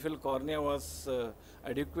peripheral cornea was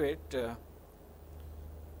adequate.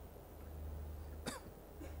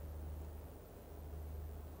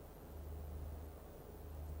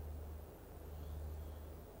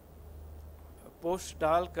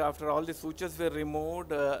 Post-talc, after all the sutures were removed,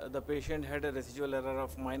 the patient had a residual error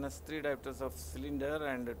of -3 diopters of cylinder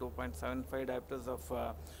and 2.75 diopters of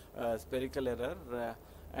spherical error,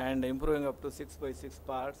 and improving up to 6/6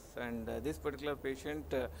 parts. And this particular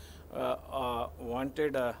patient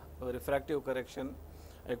wanted a refractive correction.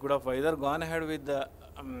 I could have either gone ahead with the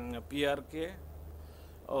PRK,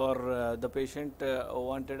 or the patient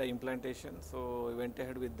wanted an implantation, so we went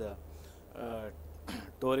ahead with the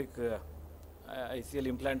toric ICL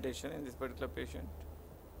implantation in this particular patient.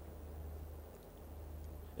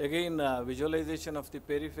 Again, visualization of the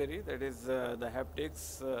periphery, that is the haptics,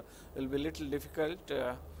 will be little difficult.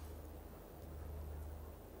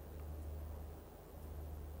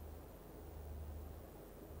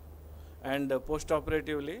 And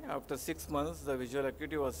post-operatively, after 6 months, the visual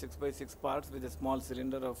acuity was 6/6 parts with a small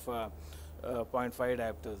cylinder of 0.5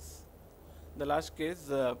 diopters. The last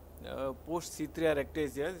case, post C3R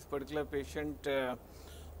ectasia. This particular patient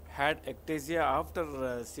had ectasia after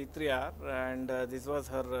C3R, and this was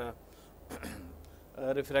her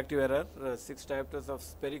refractive error, 6 diopters of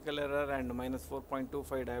spherical error and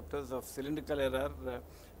 -4.25 diopters of cylindrical error.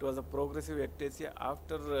 It was a progressive ectasia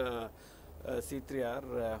after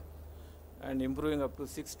C3R, and improving up to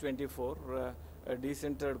 624, a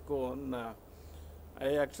decentered cone.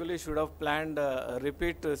 I actually should have planned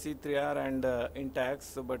repeat C3R and intacs,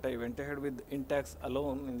 but I went ahead with intacs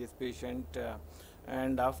alone in this patient.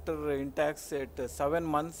 And after intacs at 7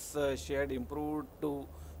 months, she had improved to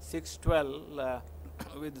 612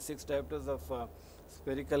 with 6 diopters of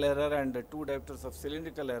spherical error and 2 diopters of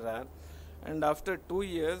cylindrical error. And after 2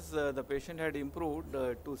 years, the patient had improved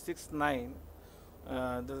to 6.9.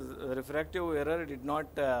 The refractive error did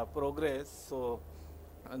not progress, so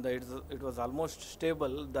it was almost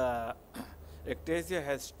stable. The ectasia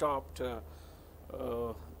has stopped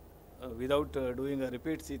without doing a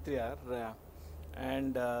repeat C3R,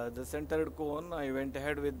 and the centered cone, I went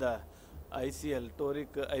ahead with the ICL,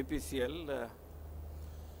 toric IPCL,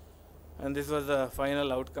 and this was the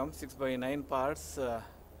final outcome, 6/9 parts,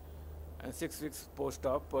 and 6 weeks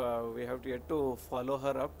post-op. We have yet to follow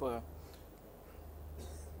her up.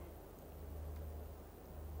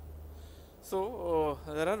 So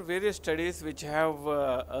there are various studies which have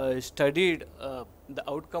studied the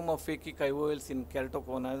outcome of phakic IOLs in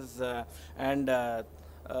keratoconus, and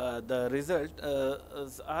the result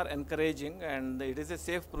are encouraging, and it is a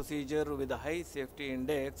safe procedure with a high safety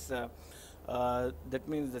index. That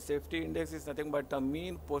means the safety index is nothing but a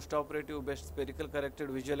mean post-operative best spherical corrected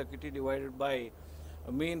visual acuity divided by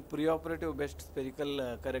a mean preoperative best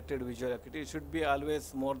spherical corrected visual acuity. It should be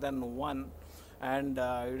always more than 1. And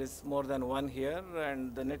it is more than 1 here,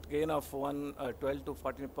 and the net gain of 12 to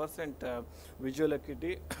 14% visual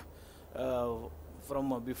acuity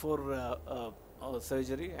from before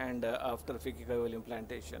surgery and after phakic IOL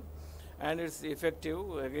implantation. And it's effective.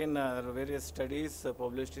 Again, various studies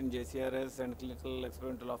published in JCRS and Clinical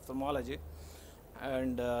Experimental Ophthalmology,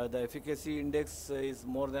 and the efficacy index is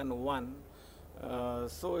more than 1.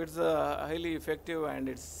 So it's highly effective and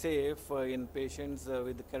it's safe in patients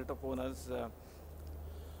with keratoconus.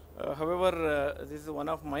 However, this is one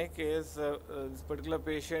of my case. This particular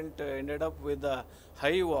patient ended up with a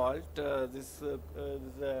high vault. This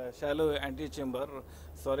is a shallow antechamber.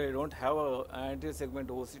 Sorry, I don't have an anterior segment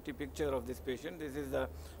OCT picture of this patient. This is a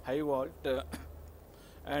high vault.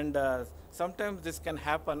 And sometimes this can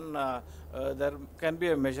happen. There can be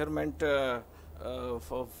a measurement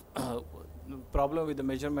for problem with the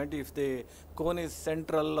measurement if the cone is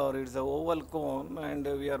central or it's an oval cone, and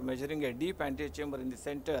we are measuring a deep antechamber in the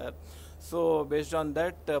center. So based on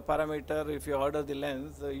that parameter, if you order the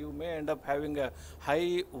lens, you may end up having a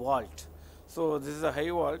high vault. So this is a high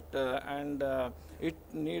vault, and it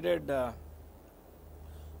needed the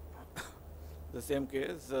same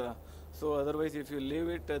case. So otherwise, if you leave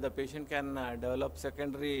it, the patient can develop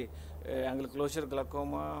secondary angle closure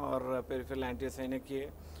glaucoma or peripheral anterior synechia.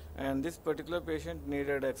 And this particular patient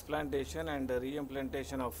needed explantation and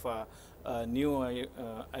reimplantation of new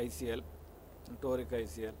ICL, toric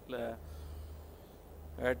ICL.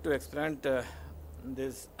 I had to explant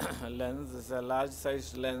this lens. This is a large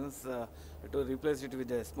sized lens, to replace it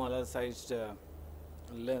with a smaller sized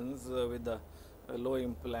lens with a low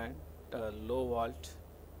implant, low vault.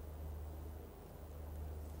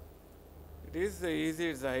 It is easy,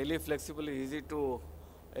 it's highly flexible, easy to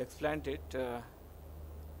explant it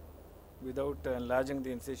without enlarging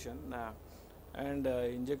the incision, and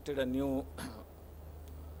injected a new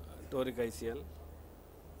toric ICL.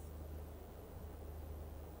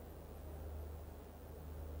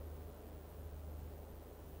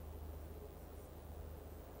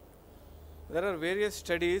 There are various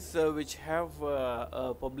studies which have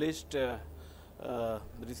published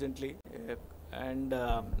recently, and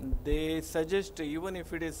they suggest even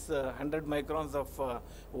if it is 100 microns of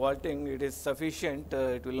vaulting, it is sufficient.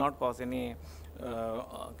 It will not cause any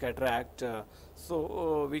cataract.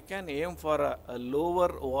 So we can aim for a lower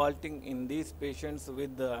vaulting in these patients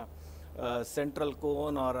with the central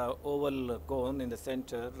cone or oval cone in the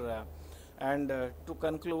center. And to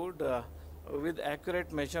conclude, with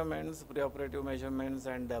accurate measurements, preoperative measurements,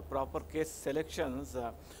 and proper case selections,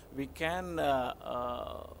 we can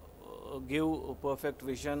give perfect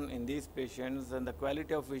vision in these patients, and the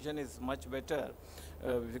quality of vision is much better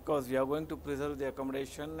because we are going to preserve the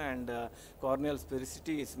accommodation and corneal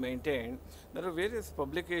sphericity is maintained. There are various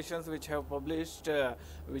publications which have published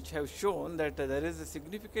which have shown that there is a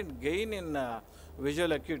significant gain in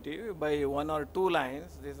visual acuity by 1 or 2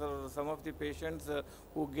 lines. These are some of the patients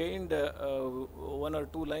who gained 1 or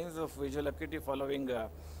 2 lines of visual acuity following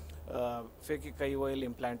phakic IOL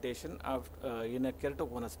implantation in a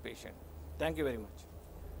keratoconus patient. Thank you very much.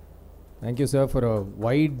 Thank you, sir, for a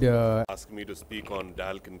wide... Asked me to speak on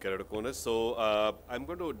DALC and keratoconus. So I'm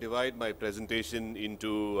going to divide my presentation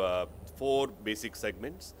into 4 basic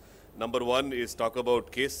segments. Number 1 is talk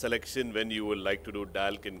about case selection when you would like to do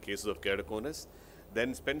DALC in cases of keratoconus.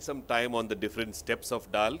 Then spend some time on the different steps of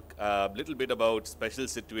DALC, a little bit about special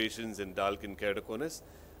situations in DALC and keratoconus,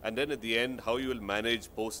 and then at the end, how you will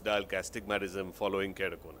manage post-DALC astigmatism following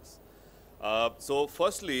keratoconus. So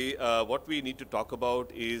firstly, what we need to talk about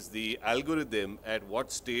is the algorithm at what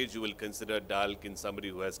stage you will consider DALC in somebody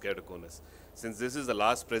who has keratoconus. Since this is the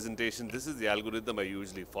last presentation, this is the algorithm I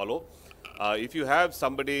usually follow. If you have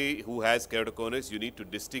somebody who has keratoconus, you need to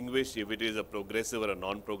distinguish if it is a progressive or a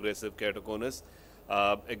non-progressive keratoconus.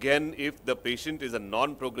 Again, if the patient is a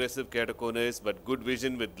non-progressive keratoconus but good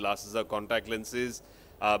vision with glasses or contact lenses,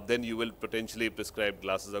 then you will potentially prescribe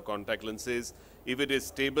glasses or contact lenses. If it is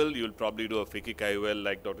stable, you will probably do a phakic IOL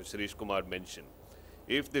like Dr. Shreesh Kumar mentioned.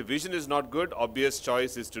 If the vision is not good, obvious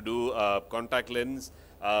choice is to do contact lens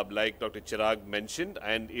like Dr. Chirag mentioned,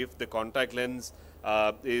 and if the contact lens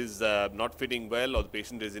is not fitting well or the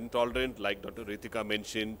patient is intolerant like Dr. Ritika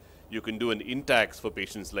mentioned, you can do an Intax for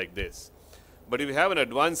patients like this. But if you have an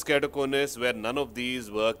advanced keratoconus where none of these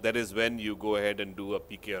work, that is when you go ahead and do a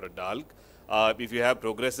PK or a DALC. If you have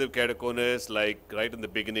progressive keratoconus, like right in the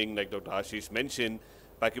beginning, like Dr. Ashish mentioned,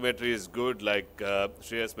 pachymetry is good, like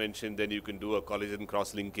Shreyas mentioned, then you can do a collagen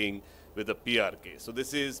cross-linking with a PRK. So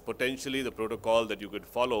this is potentially the protocol that you could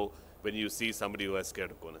follow when you see somebody who has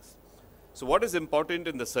keratoconus. So what is important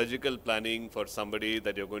in the surgical planning for somebody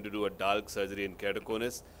that you're going to do a DALC surgery in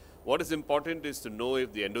keratoconus? What is important is to know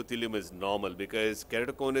if the endothelium is normal, because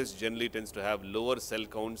keratoconus generally tends to have lower cell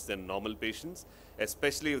counts than normal patients,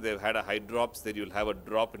 especially if they've had a hydrops, then you'll have a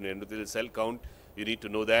drop in endothelial cell count. You need to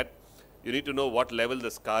know that. You need to know what level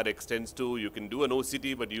the scar extends to. You can do an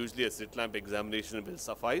OCT, but usually a slit lamp examination will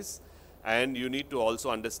suffice. And you need to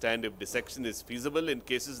also understand if dissection is feasible in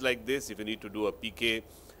cases like this, if you need to do a PK.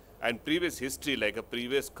 And previous history, like a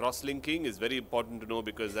previous cross-linking, is very important to know,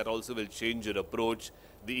 because that also will change your approach,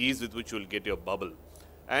 the ease with which you will get your bubble.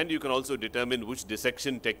 And you can also determine which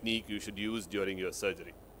dissection technique you should use during your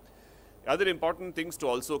surgery. Other important things to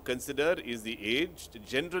also consider is the age.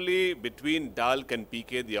 Generally, between DALC and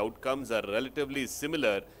PK, the outcomes are relatively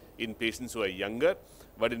similar in patients who are younger,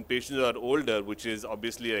 but in patients who are older, which is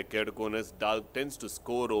obviously a keratoconus, DALC tends to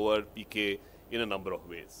score over PK in a number of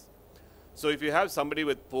ways. So if you have somebody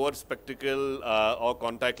with poor spectacle or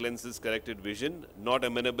contact lenses corrected vision, not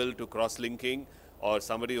amenable to cross-linking, or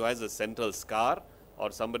somebody who has a central scar,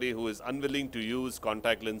 or somebody who is unwilling to use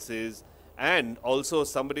contact lenses, and also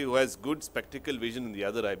somebody who has good spectacle vision in the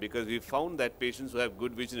other eye, because we found that patients who have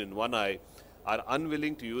good vision in one eye are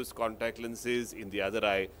unwilling to use contact lenses in the other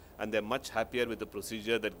eye, and they're much happier with the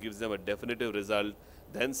procedure that gives them a definitive result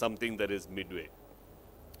than something that is midway.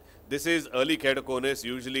 This is early keratoconus.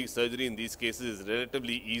 Usually surgery in these cases is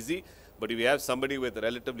relatively easy, but if you have somebody with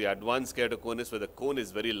relatively advanced keratoconus where the cone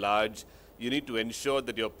is very large, you need to ensure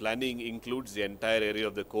that your planning includes the entire area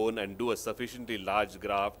of the cone and do a sufficiently large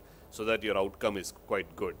graft so that your outcome is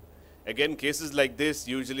quite good. Again, cases like this,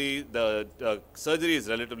 usually the surgery is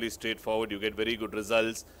relatively straightforward, you get very good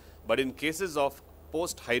results. But in cases of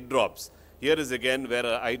post-hydrops, here is again where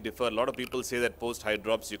I differ. A lot of people say that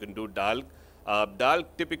post-hydrops you can do DALC. DALC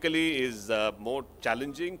typically is more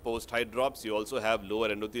challenging. Post-hydrops, you also have lower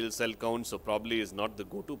endothelial cell count, so probably is not the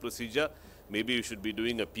go-to procedure. Maybe you should be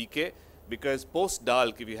doing a PK, because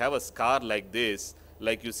post-DALC, if you have a scar like this,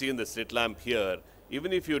 like you see in the slit lamp here,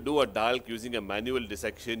 even if you do a DALC using a manual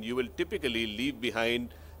dissection, you will typically leave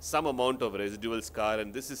behind some amount of residual scar,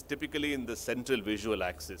 and this is typically in the central visual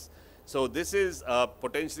axis. So this is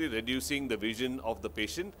potentially reducing the vision of the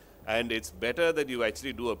patient, and it's better that you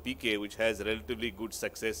actually do a PK, which has relatively good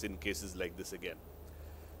success in cases like this again.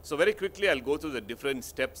 So very quickly, I'll go through the different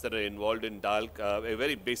steps that are involved in DALK. A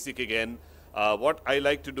very basic again. What I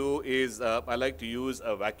like to do is I like to use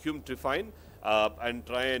a vacuum trephine and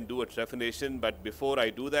try and do a trephination. But before I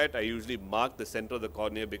do that, I usually mark the center of the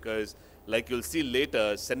cornea, because like you'll see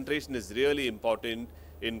later, centration is really important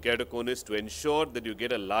in keratoconus to ensure that you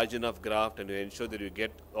get a large enough graft and to ensure that you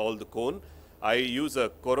get all the cone. I use a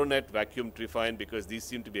coronet vacuum trephine because these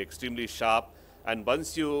seem to be extremely sharp, and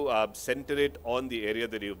once you center it on the area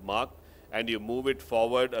that you've marked and you move it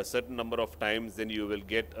forward a certain number of times, then you will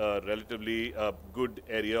get a relatively good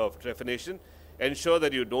area of trephination. Ensure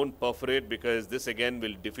that you don't perforate, because this again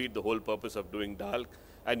will defeat the whole purpose of doing DALK,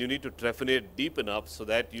 and you need to trephinate deep enough so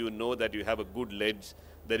that you know that you have a good ledge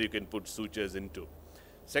that you can put sutures into.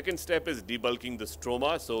 Second step is debulking the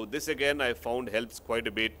stroma. So this again I found helps quite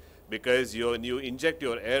a bit, because when you inject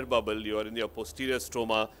your air bubble, you are in your posterior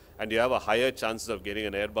stroma and you have a higher chances of getting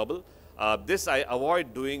an air bubble. This I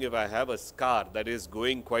avoid doing if I have a scar that is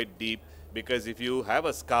going quite deep, because if you have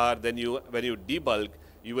a scar, then when you debulk,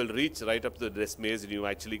 you will reach right up to the desmase and you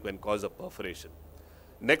actually can cause a perforation.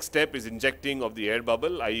 Next step is injecting of the air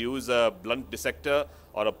bubble. I use a blunt dissector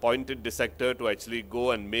or a pointed dissector to actually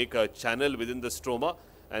go and make a channel within the stroma,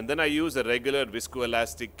 and then I use a regular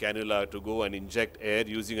viscoelastic cannula to go and inject air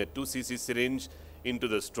using a 2 cc syringe into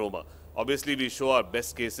the stroma. Obviously, we show our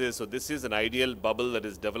best cases, so this is an ideal bubble that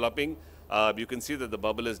is developing. You can see that the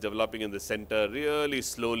bubble is developing in the center really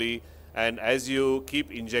slowly, and as you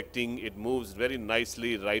keep injecting, it moves very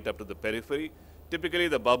nicely right up to the periphery. Typically,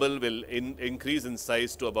 the bubble will increase in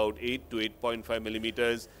size to about 8 to 8.5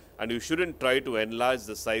 millimeters, and you shouldn't try to enlarge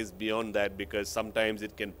the size beyond that, because sometimes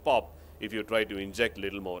it can pop if you try to inject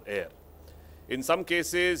little more air. In some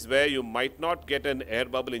cases where you might not get an air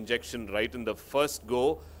bubble injection right in the first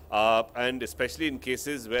go, and especially in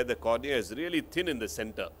cases where the cornea is really thin in the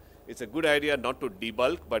center, it's a good idea not to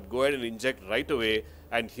debulk, but go ahead and inject right away,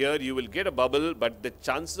 and here you will get a bubble, but the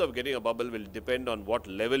chances of getting a bubble will depend on what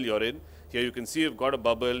level you're in. Here you can see you've got a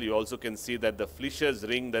bubble. You also can see that the Fleischer's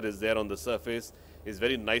ring that is there on the surface is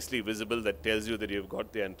very nicely visible. That tells you that you've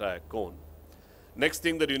got the entire cone. Next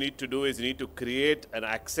thing that you need to do is you need to create an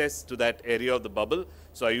access to that area of the bubble.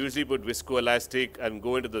 So I usually put viscoelastic and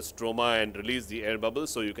go into the stroma and release the air bubble,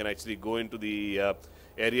 so you can actually go into the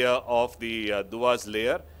area of the Duas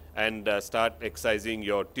layer and start excising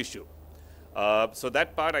your tissue. So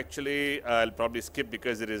that part actually I'll probably skip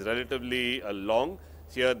because it is relatively long.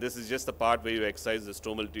 Here this is just the part where you excise the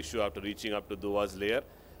stromal tissue after reaching up to Duas layer.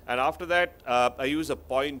 And after that I use a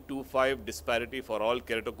 0.25 disparity for all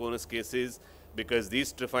keratoconus cases, because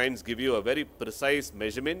these trephines give you a very precise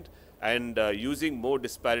measurement, and using more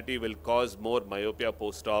disparity will cause more myopia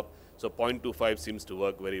post-op. So 0.25 seems to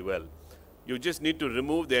work very well. You just need to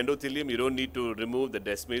remove the endothelium. You don't need to remove the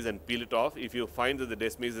desmase and peel it off. If you find that the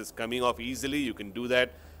desmase is coming off easily, you can do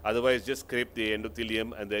that. Otherwise, just scrape the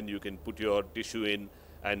endothelium and then you can put your tissue in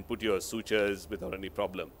and put your sutures without any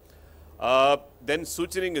problem. Then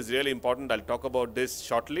suturing is really important. I'll talk about this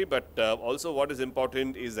shortly, but also what is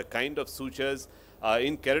important is the kind of sutures.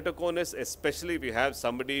 In keratoconus, especially if you have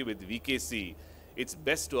somebody with VKC, it's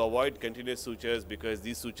best to avoid continuous sutures because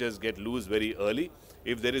these sutures get loose very early.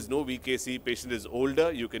 If there is no VKC, patient is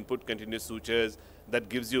older, you can put continuous sutures. That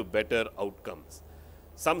gives you better outcomes.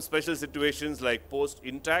 Some special situations like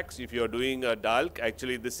post-intacs, if you are doing a DALK,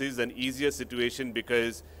 actually this is an easier situation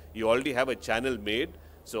because you already have a channel made.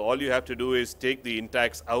 So all you have to do is take the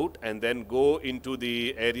intacs out and then go into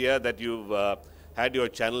the area that you've had your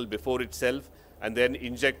channel before itself, and then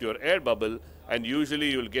inject your air bubble, and usually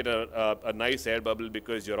you'll get a nice air bubble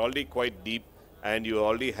because you're already quite deep and you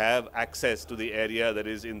already have access to the area that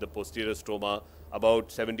is in the posterior stroma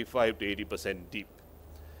about 75 to 80% deep.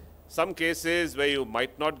 Some cases where you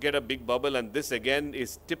might not get a big bubble, and this again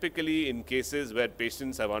is typically in cases where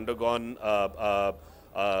patients have undergone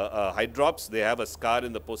hydrops, they have a scar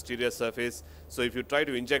in the posterior surface. So if you try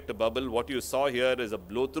to inject a bubble, what you saw here is a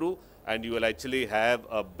blow through, and you will actually have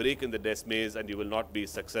a break in the desmase and you will not be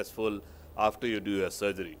successful after you do your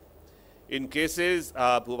surgery. In cases who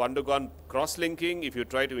have undergone cross-linking, if you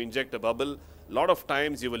try to inject a bubble, a lot of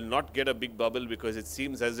times you will not get a big bubble because it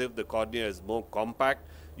seems as if the cornea is more compact.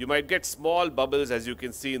 You might get small bubbles, as you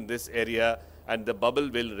can see in this area, and the bubble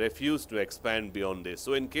will refuse to expand beyond this.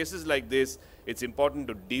 So in cases like this, it's important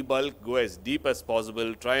to debulk, go as deep as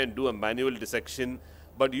possible, try and do a manual dissection.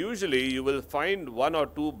 But usually you will find one or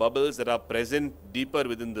two bubbles that are present deeper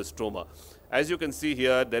within the stroma. As you can see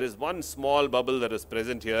here, there is one small bubble that is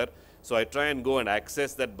present here. So I try and go and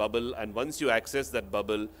access that bubble, and once you access that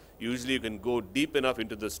bubble, usually you can go deep enough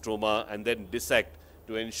into the stroma and then dissect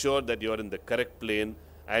to ensure that you are in the correct plane,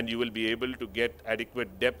 and you will be able to get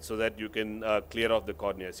adequate depth so that you can clear off the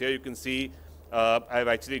cornea. So here you can see I've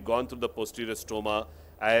actually gone through the posterior stroma.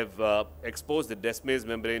 I have exposed the Descemet's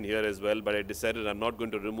membrane here as well, but I decided I'm not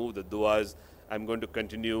going to remove the duas. I'm going to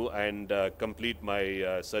continue and complete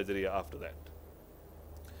my surgery after that.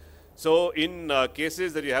 So in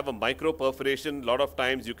cases that you have a micro perforation, a lot of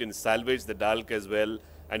times you can salvage the DALC as well,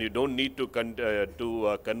 and you don't need to convert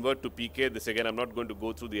to PK. This again, I'm not going to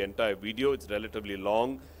go through the entire video. It's relatively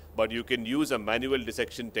long, but you can use a manual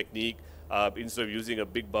dissection technique instead of using a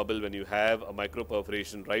big bubble when you have a micro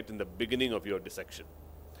perforation right in the beginning of your dissection.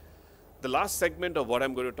 The last segment of what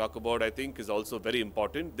I'm going to talk about, I think, is also very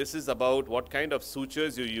important. This is about what kind of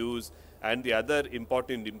sutures you use and the other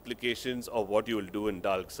important implications of what you will do in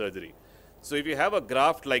DALC surgery. So if you have a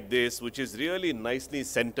graft like this, which is really nicely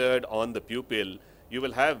centered on the pupil, you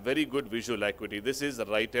will have very good visual acuity. This is the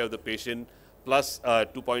right eye of the patient, plus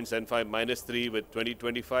 2.75 minus 3 with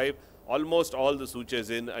 20/25, almost all the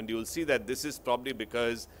sutures in, and you will see that this is probably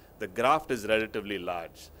because the graft is relatively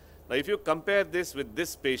large. Now, if you compare this with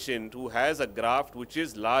this patient who has a graft which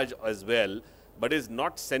is large as well, but is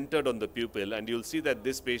not centered on the pupil, and you'll see that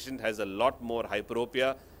this patient has a lot more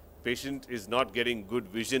hyperopia. Patient is not getting good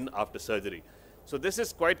vision after surgery. So this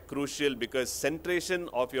is quite crucial, because centration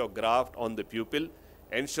of your graft on the pupil,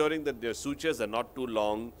 ensuring that their sutures are not too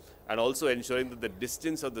long, and also ensuring that the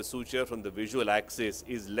distance of the suture from the visual axis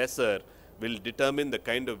is lesser, will determine the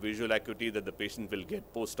kind of visual acuity that the patient will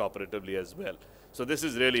get post-operatively as well. So this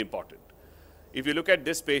is really important. If you look at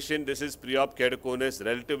this patient, this is pre-op keratoconus,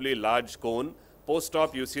 relatively large cone.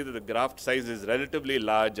 Post-op, you see that the graft size is relatively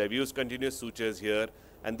large. I've used continuous sutures here.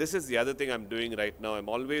 And this is the other thing I'm doing right now. I'm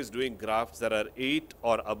always doing grafts that are 8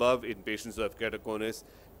 or above in patients who have keratoconus.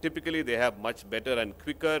 Typically, they have much better and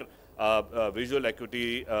quicker visual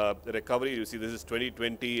acuity recovery. You see, this is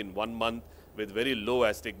 20/20 in 1 month with very low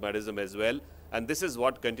astigmatism as well. And this is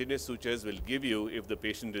what continuous sutures will give you if the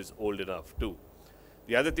patient is old enough too.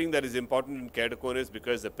 The other thing that is important in keratoconus,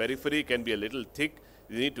 because the periphery can be a little thick,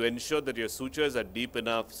 you need to ensure that your sutures are deep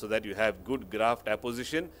enough so that you have good graft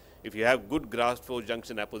apposition. If you have good graft force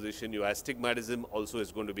junction apposition, your astigmatism also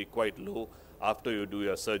is going to be quite low after you do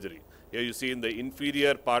your surgery. Here you see in the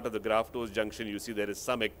inferior part of the graft force junction, you see there is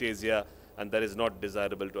some ectasia, and that is not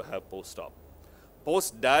desirable to have post-op.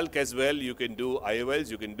 Post-DALC as well, you can do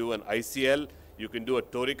IOLs, you can do an ICL, you can do a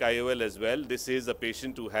toric IOL as well. This is a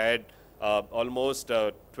patient who had almost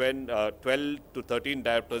 12 to 13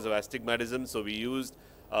 diopters of astigmatism. So we used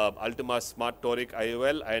Ultima Smart Toric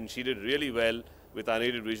IOL, and she did really well with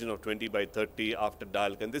unaided vision of 20/30 after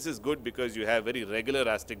DALC. And this is good because you have very regular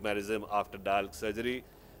astigmatism after DALC surgery.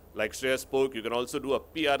 Like Shreyas spoke, you can also do a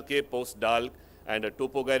PRK post-DALC, and a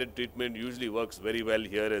topo-guided treatment usually works very well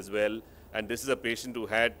here as well. And this is a patient who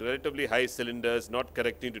had relatively high cylinders, not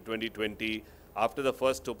correcting to 20/20. After the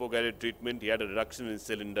first topo-guided treatment, he had a reduction in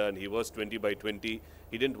cylinder, and he was 20/20.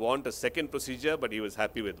 He didn't want a second procedure, but he was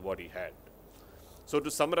happy with what he had. So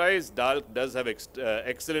to summarize, DALC does have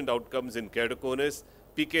excellent outcomes in keratoconus.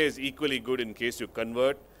 PK is equally good in case you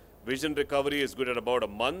convert. Vision recovery is good at about a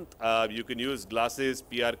month. You can use glasses,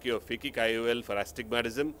 PRK or phakic IOL for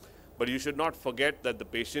astigmatism, but you should not forget that the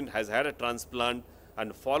patient has had a transplant,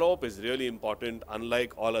 and follow-up is really important,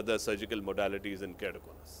 unlike all other surgical modalities in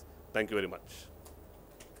keratoconus. Thank you very much.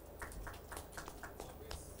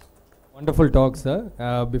 Wonderful talk,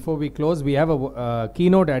 sir. Before we close, we have a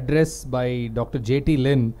keynote address by Dr. J.T.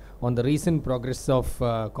 Lin on the recent progress of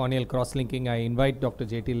corneal cross-linking. I invite Dr.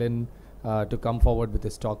 J.T. Lin to come forward with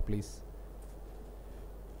his talk, please.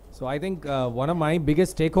 So I think one of my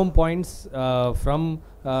biggest take-home points from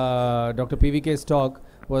Dr. PVK's talk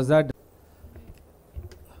was that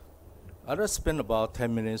I just spent about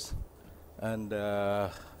 10 minutes and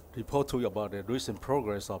report to you about the recent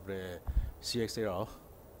progress of the CXL.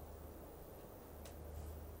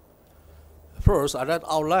 First, I had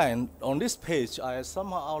outlined on this page. I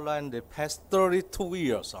somehow outlined the past 32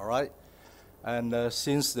 years. All right, and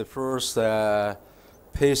since the first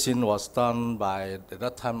patient was done by at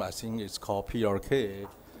that time, I think it's called PRK,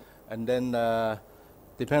 and then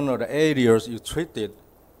depending on the areas you treated,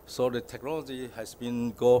 so the technology has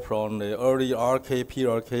been go from the early RK,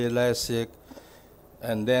 PRK, LASIK,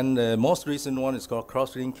 and then the most recent one is called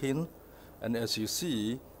cross-linking, and as you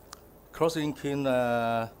see, cross-linking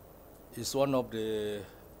is one of the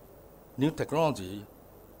new technology,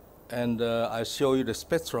 and I show you the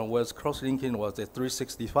spectrum where cross-linking was the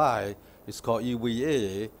 365. It's called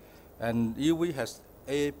EVA, And UV has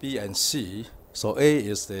A, B, and C. So A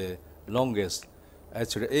is the longest.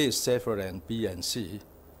 Actually, A is safer than B and C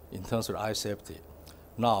in terms of eye safety.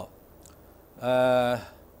 Now, the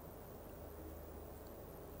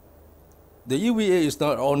UVA is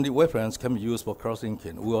not only reference can be used for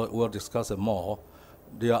cross-linking. We'll discuss it more.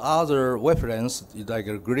 There are other reference like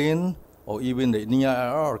a green or even the near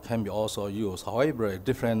IR can be also used. However, a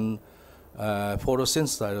different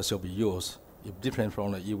photosynthesizer should be used, if different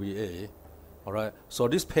from the UVA. All right. So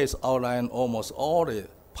this page outlines almost all the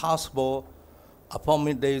possible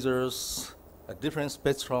appointment lasers, a different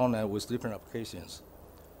spectrum and with different applications.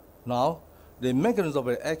 Now, the mechanism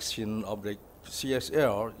of action of the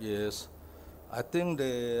CXL is, I think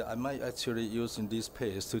I might actually use in this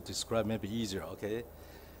page to describe maybe easier, okay?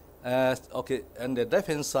 Okay, and the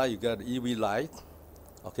left-hand side, you got UV light,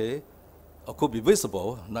 okay? Or could be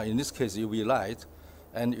visible. Now, in this case, UV light,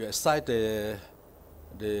 and you excite the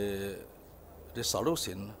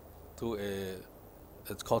solution to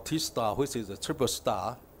it's called T star, which is a triple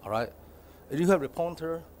star, all right? If you have a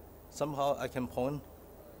pointer, somehow I can point.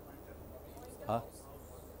 Huh?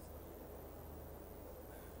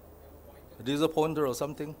 This is a pointer or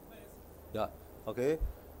something? Yeah, okay.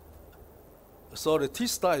 So the T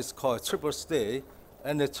star is called triple stay,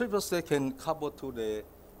 and the triple stay can couple to the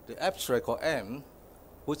abstract or M,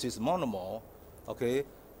 which is monomer, okay?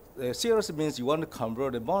 The series means you want to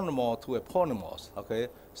convert the monomer to a polymer, okay?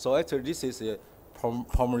 So actually this is a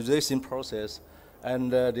polymerization process,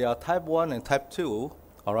 and there are type 1 and type 2,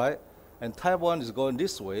 all right? And type 1 is going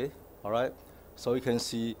this way, all right? So you can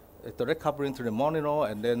see a direct coupling to the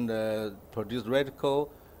monomer and then produce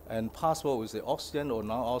radical, and possible with the oxygen or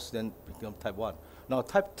non-oxygen become type 1. Now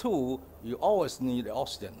type 2, you always need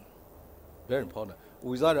oxygen, very important.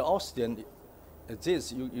 Without the oxygen,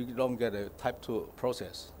 you don't get a type 2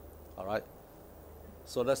 process, all right?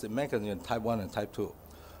 So that's the mechanism, type 1 and type 2.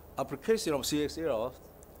 Application of CXL,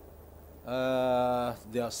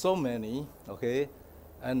 there are so many, okay?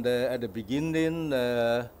 And at the beginning,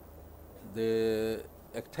 the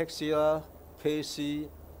ectaxia, KC,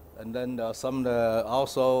 and then some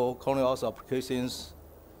also corneal also applications,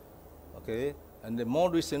 okay? And the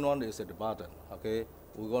more recent one is at the bottom, okay?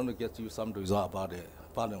 We're going to get you some result about the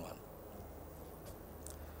bottom one.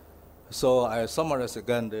 So I summarize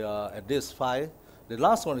again, there are at least 5. The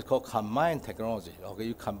last one is called combined technology. Okay,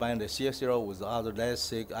 you combine the CXL with other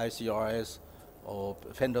LASIK, ICRS, or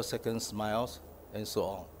femtosecond smiles, and so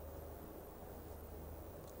on.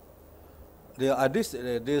 There are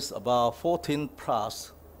this about 14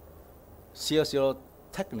 plus CXL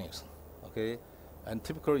techniques, okay? And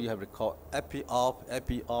typically you have to call epi-off,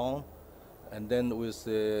 epi-on, and then with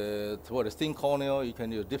toward the thin corneal, you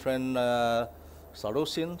can use different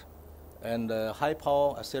solutions, and high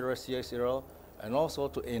power accelerated CXL, and also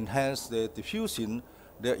to enhance the diffusion,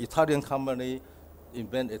 the Italian company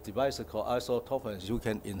invented a device called isotope. You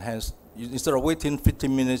can enhance, instead of waiting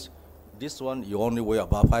 15 minutes, this one you only wait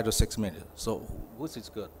about 5 to 6 minutes, so which is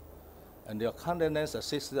good. And their condense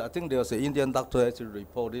assisted, I think there was an Indian doctor actually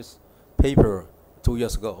reported this paper 2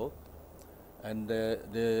 years ago. And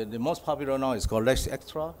the most popular now is called Lex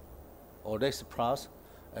Extra or Lex Plus,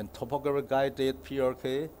 and topography guided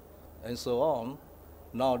PRK, and so on.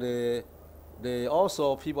 Now they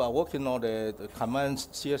also, people are working on the command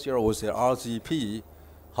CXL with the RGP.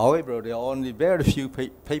 However, there are only very few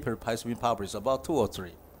papers has been published, about 2 or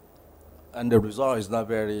 3. And the result is not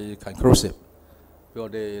very conclusive,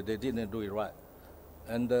 because they didn't do it right.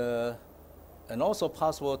 And also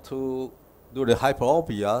possible to do the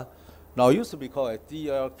hyperopia. Now it used to be called a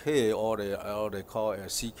DLK or they call a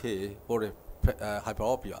CK for the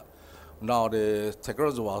hyperopia. Now the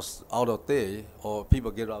technology was out of date, or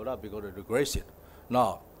people get out of because of regression.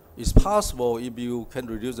 Now, it's possible if you can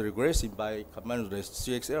reduce the regression by commanding the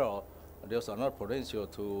CXL, there's another potential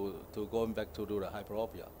to going back to do the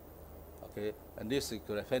hyperopia. Okay, and this is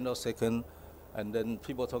the femtosecond, and then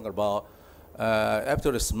people talk about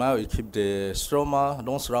after the smile, you keep the stroma,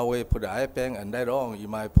 don't throw away, put the eye bank, and later on you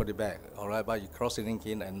might put it back, all right, but you cross-link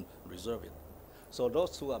in and reserve it. So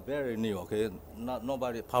those two are very new, okay?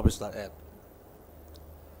 Nobody published that yet.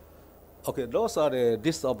 Okay, those are the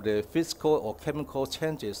list of the physical or chemical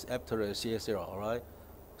changes after the CXL, all right?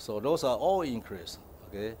 So those are all increased,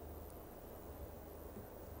 okay?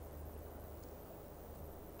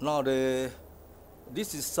 Now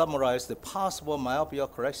this is summarized the possible myopia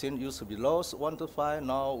correction used to be lows 1 to 5.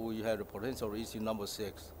 Now we have the potential reaching number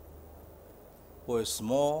 6. For a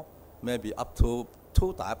small, maybe up to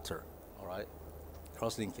 2 diopter, all right?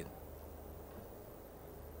 Cross-linking.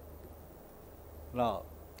 Now,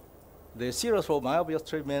 the series for myopia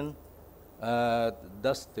treatment,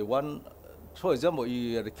 That's the one. For example,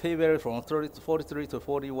 the K value from 30 to 43 to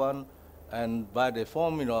 41, and by the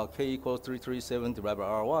formula K equals 337 divided by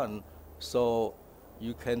R1, so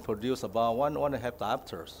you can produce about 1.5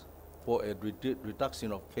 diopters for a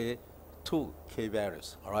reduction of K to K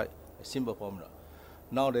values. All right, a simple formula.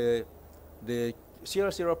 Now the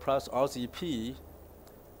 00 plus RGP,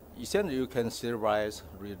 essentially you can sterilize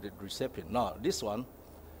recipient. Now this one,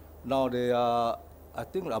 now they are, I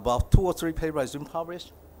think about 2 or 3 papers been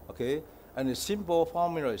published, okay? And the simple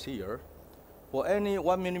formula is here. For any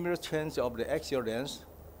 1 millimeter change of the axial length,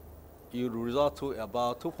 you result to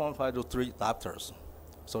about 2.5 to 3 diopters.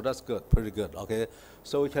 So that's good, pretty good, okay?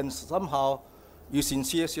 So we can somehow, using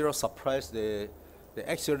CA0 suppress the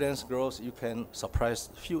axial length growth, you can suppress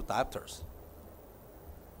few diopters.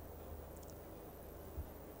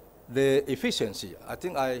 The efficiency, I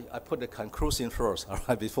think I put the conclusion first, all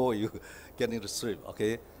right, before you get into strip,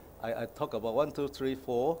 okay? I talk about 1, 2, 3,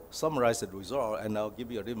 4, summarize the result, and I'll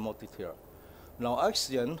give you a little more detail. Now,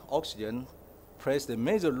 oxygen plays the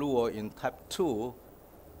major role in type 2,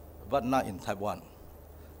 but not in type 1,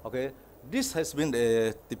 okay? This has been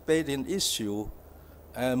a debating issue,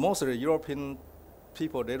 and most of the European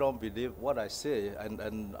people, they don't believe what I say,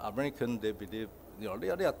 and American, they believe, you know,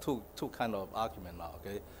 there are two kind of argument now,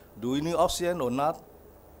 okay? Do we need oxygen or not?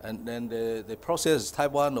 And then the process is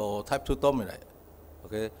type 1 or type 2 dominant,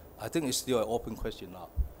 okay? I think it's still an open question now.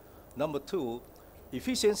 Number 2,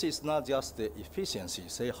 efficiency is not just the efficiency,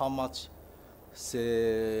 say how much,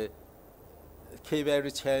 say, K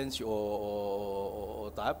value change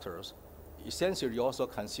or diopters. Essentially, you also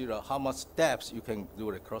consider how much depth you can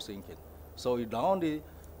do the cross-linking. So you not only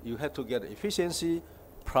you have to get efficiency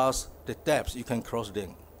plus the depth you can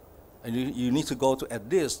cross-link. And you need to go to at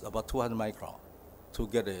least about 200 micron to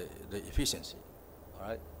get the efficiency, all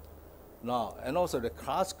right? Now, and also the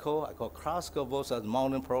classical, I call classical versus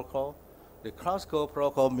modern protocol. The classical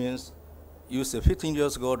protocol means used 15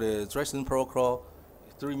 years ago, the Dresden protocol,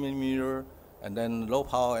 3 millimeter, and then low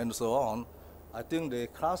power and so on. I think the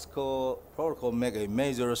classical protocol make a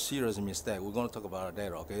major serious mistake. We're going to talk about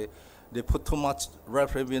that, okay? They put too much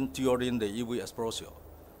refractant during the UV exposure.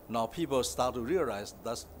 Now people start to realize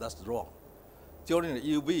that's wrong. During the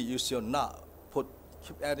UV, you should not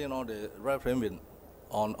keep adding on the refractant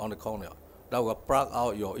on the cornea. That will block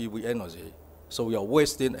out your UV energy. So we are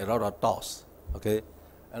wasting a lot of dose, okay?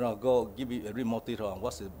 And I'll go give you a little more detail on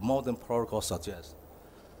what the modern protocol suggests.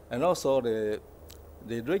 And also the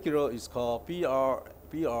regular is called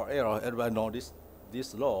BRL. Everybody know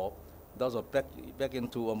this law. That was back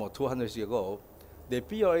into almost 200 years ago. The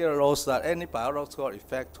BRL law that any biological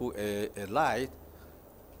effect to a light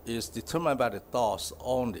is determined by the dose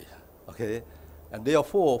only, okay? And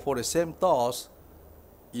therefore, for the same dose,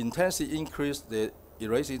 intensity increase, the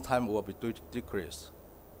erasing time will be decreased.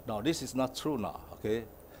 Now, this is not true now, okay?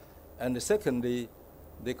 And secondly,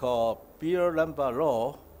 they call Beer-Lambert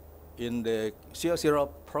law in the 00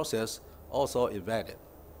 process also invalid,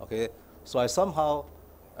 okay? So I somehow,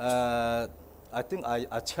 I think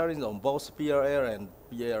I challenge on both BRL and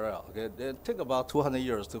BARL, okay? They take about 200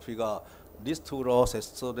 years to figure out these two laws has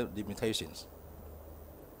certain limitations.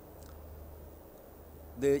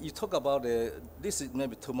 You talk about this is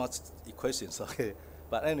maybe too much equations, okay?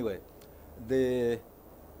 But anyway, there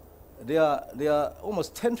are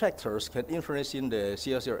almost 10 factors can influence in the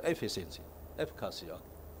 00 efficacy,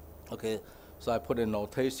 okay? So I put a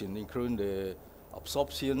notation including the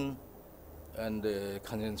absorption and the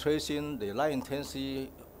concentration, the light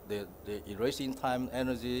intensity, the erasing time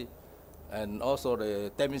energy, and also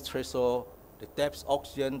the damage threshold, the depth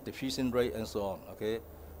oxygen diffusion rate, and so on, okay?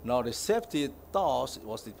 Now the safety dose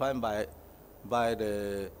was defined by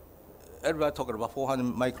everybody talking about 400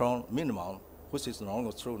 micron minimum, which is no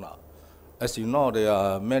longer true now. As you know, there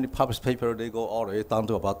are many published papers, they go all the way down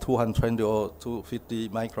to about 220 or 250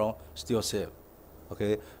 micron, still safe,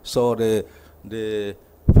 okay? So the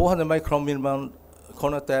 400 micron minimum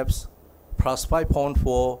corner depth plus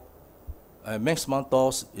 5.4 maximum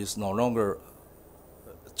dose is no longer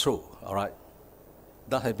true, all right?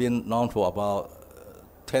 That has been known for about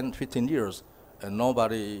 10, 15 years, and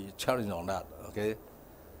nobody challenged on that, okay?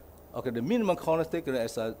 Okay, the minimum corner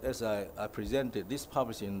thickness, as I presented, this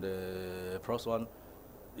published in the first one,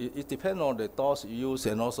 it depends on the dose you use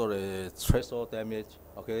and also the threshold damage,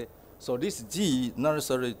 okay? So this G, not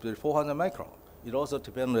necessarily 400 micron. It also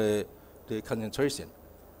depends on the concentration,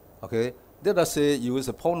 okay? Let us say you use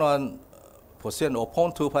a 0.1% or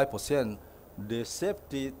 0.25%, the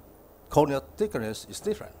safety corneal thickness is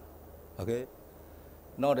different, okay?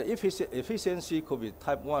 Now the efficiency could be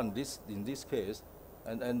type 1 in this case,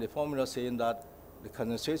 and the formula saying that the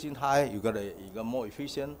concentration high, you got more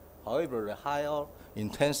efficient. However, the higher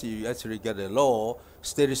intensity, you actually get a low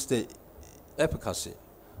steady state efficacy.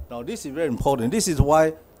 Now, this is very important. This is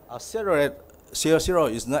why accelerate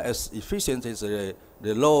CL0 is not as efficient as the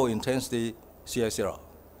low intensity CL0.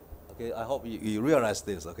 Okay, I hope you realize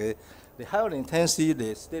this. Okay, the higher intensity,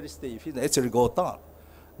 the steady state efficiency actually go down.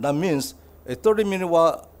 That means a 30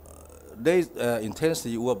 milliwatt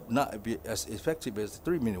intensity will not be as effective as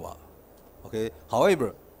 3 milliwatt. Okay,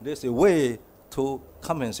 however, there's a way to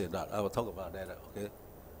compensate that. I will talk about that. Okay.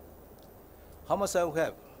 How much time we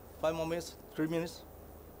have? 5 more minutes? 3 minutes?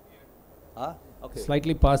 Huh? Okay.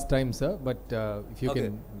 Slightly past time, sir, but if you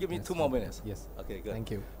can give me 2 more minutes. Yes. Okay, good.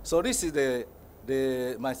 Thank you. So this is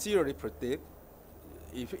my theory predict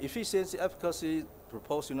efficiency, efficacy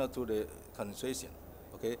proportional to the concentration.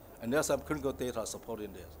 Okay, and there's some clinical data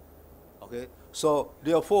supporting this. Okay, so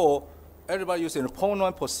therefore, everybody using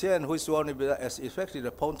 0.1%, which will only be as effective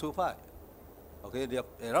as 0.25. Okay, there are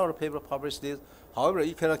a lot of people published this. However,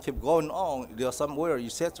 you cannot keep going on. There are somewhere you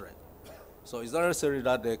saturate. So it's not necessary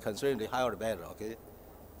that they constrain the higher the better. Okay.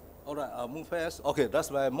 All right, I'll move fast. Okay, that's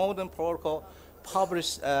my modern protocol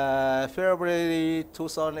published February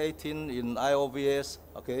 2018 in IOVS.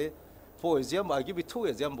 Okay. For example, I give you 2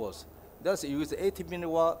 examples. That's you use 80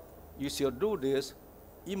 milliwatt. You should do this.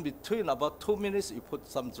 In between about 2 minutes, you put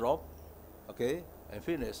some drop. Okay, and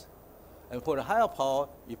finish. And for the higher power,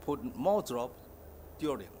 you put more drop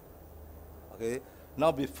during. Okay.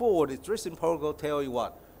 Now before the dressing protocol tell you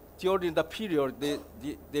what, during the period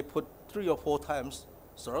they put 3 or 4 times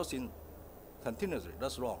Sorosin continuously.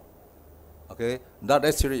 That's wrong. Okay. That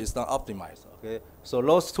actually is not optimized. Okay. So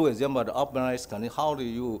those 2 examples are optimized. How do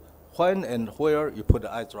you when and where you put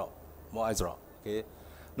the eye drop, more eye drop. Okay.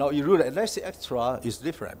 Now you do the elastic extra is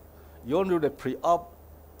different. You only do the pre-op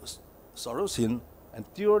Sorosin. And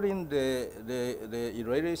during the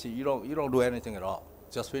irradiation, you don't do anything at all.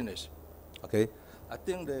 Just finish. Okay. I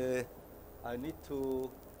think I need to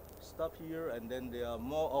stop here, and then there are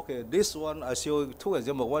more. Okay, this one I show you 2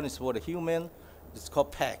 examples. One is for the human. It's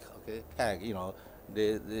called PAC. Okay, PAC. You know,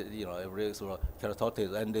 every sort of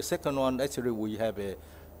keratoconus. And the second one, actually, we have a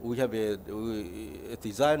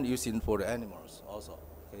design using for the animals also.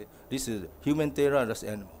 Okay, this is human data, and that's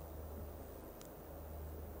animal.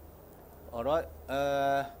 All right.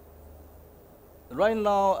 Right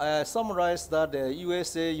now, I summarize that the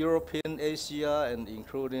USA, European, Asia, and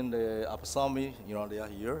including the ophthalmic, they are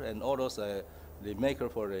here, and all those the maker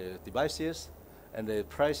for the devices, and the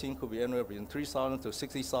pricing could be anywhere between 3,000 to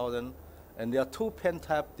 60,000. And there are 2 pen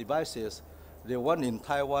type devices. There's one in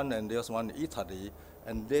Taiwan and there's one in Italy,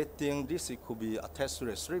 and they think this could be attached to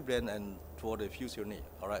the cerebellum and for the future need.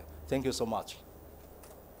 All right. Thank you so much.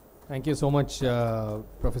 Thank you so much,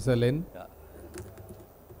 Professor Lin. Yeah.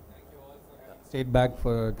 Stayed back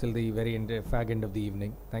for till the very end, fag end of the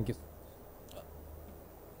evening. Thank you.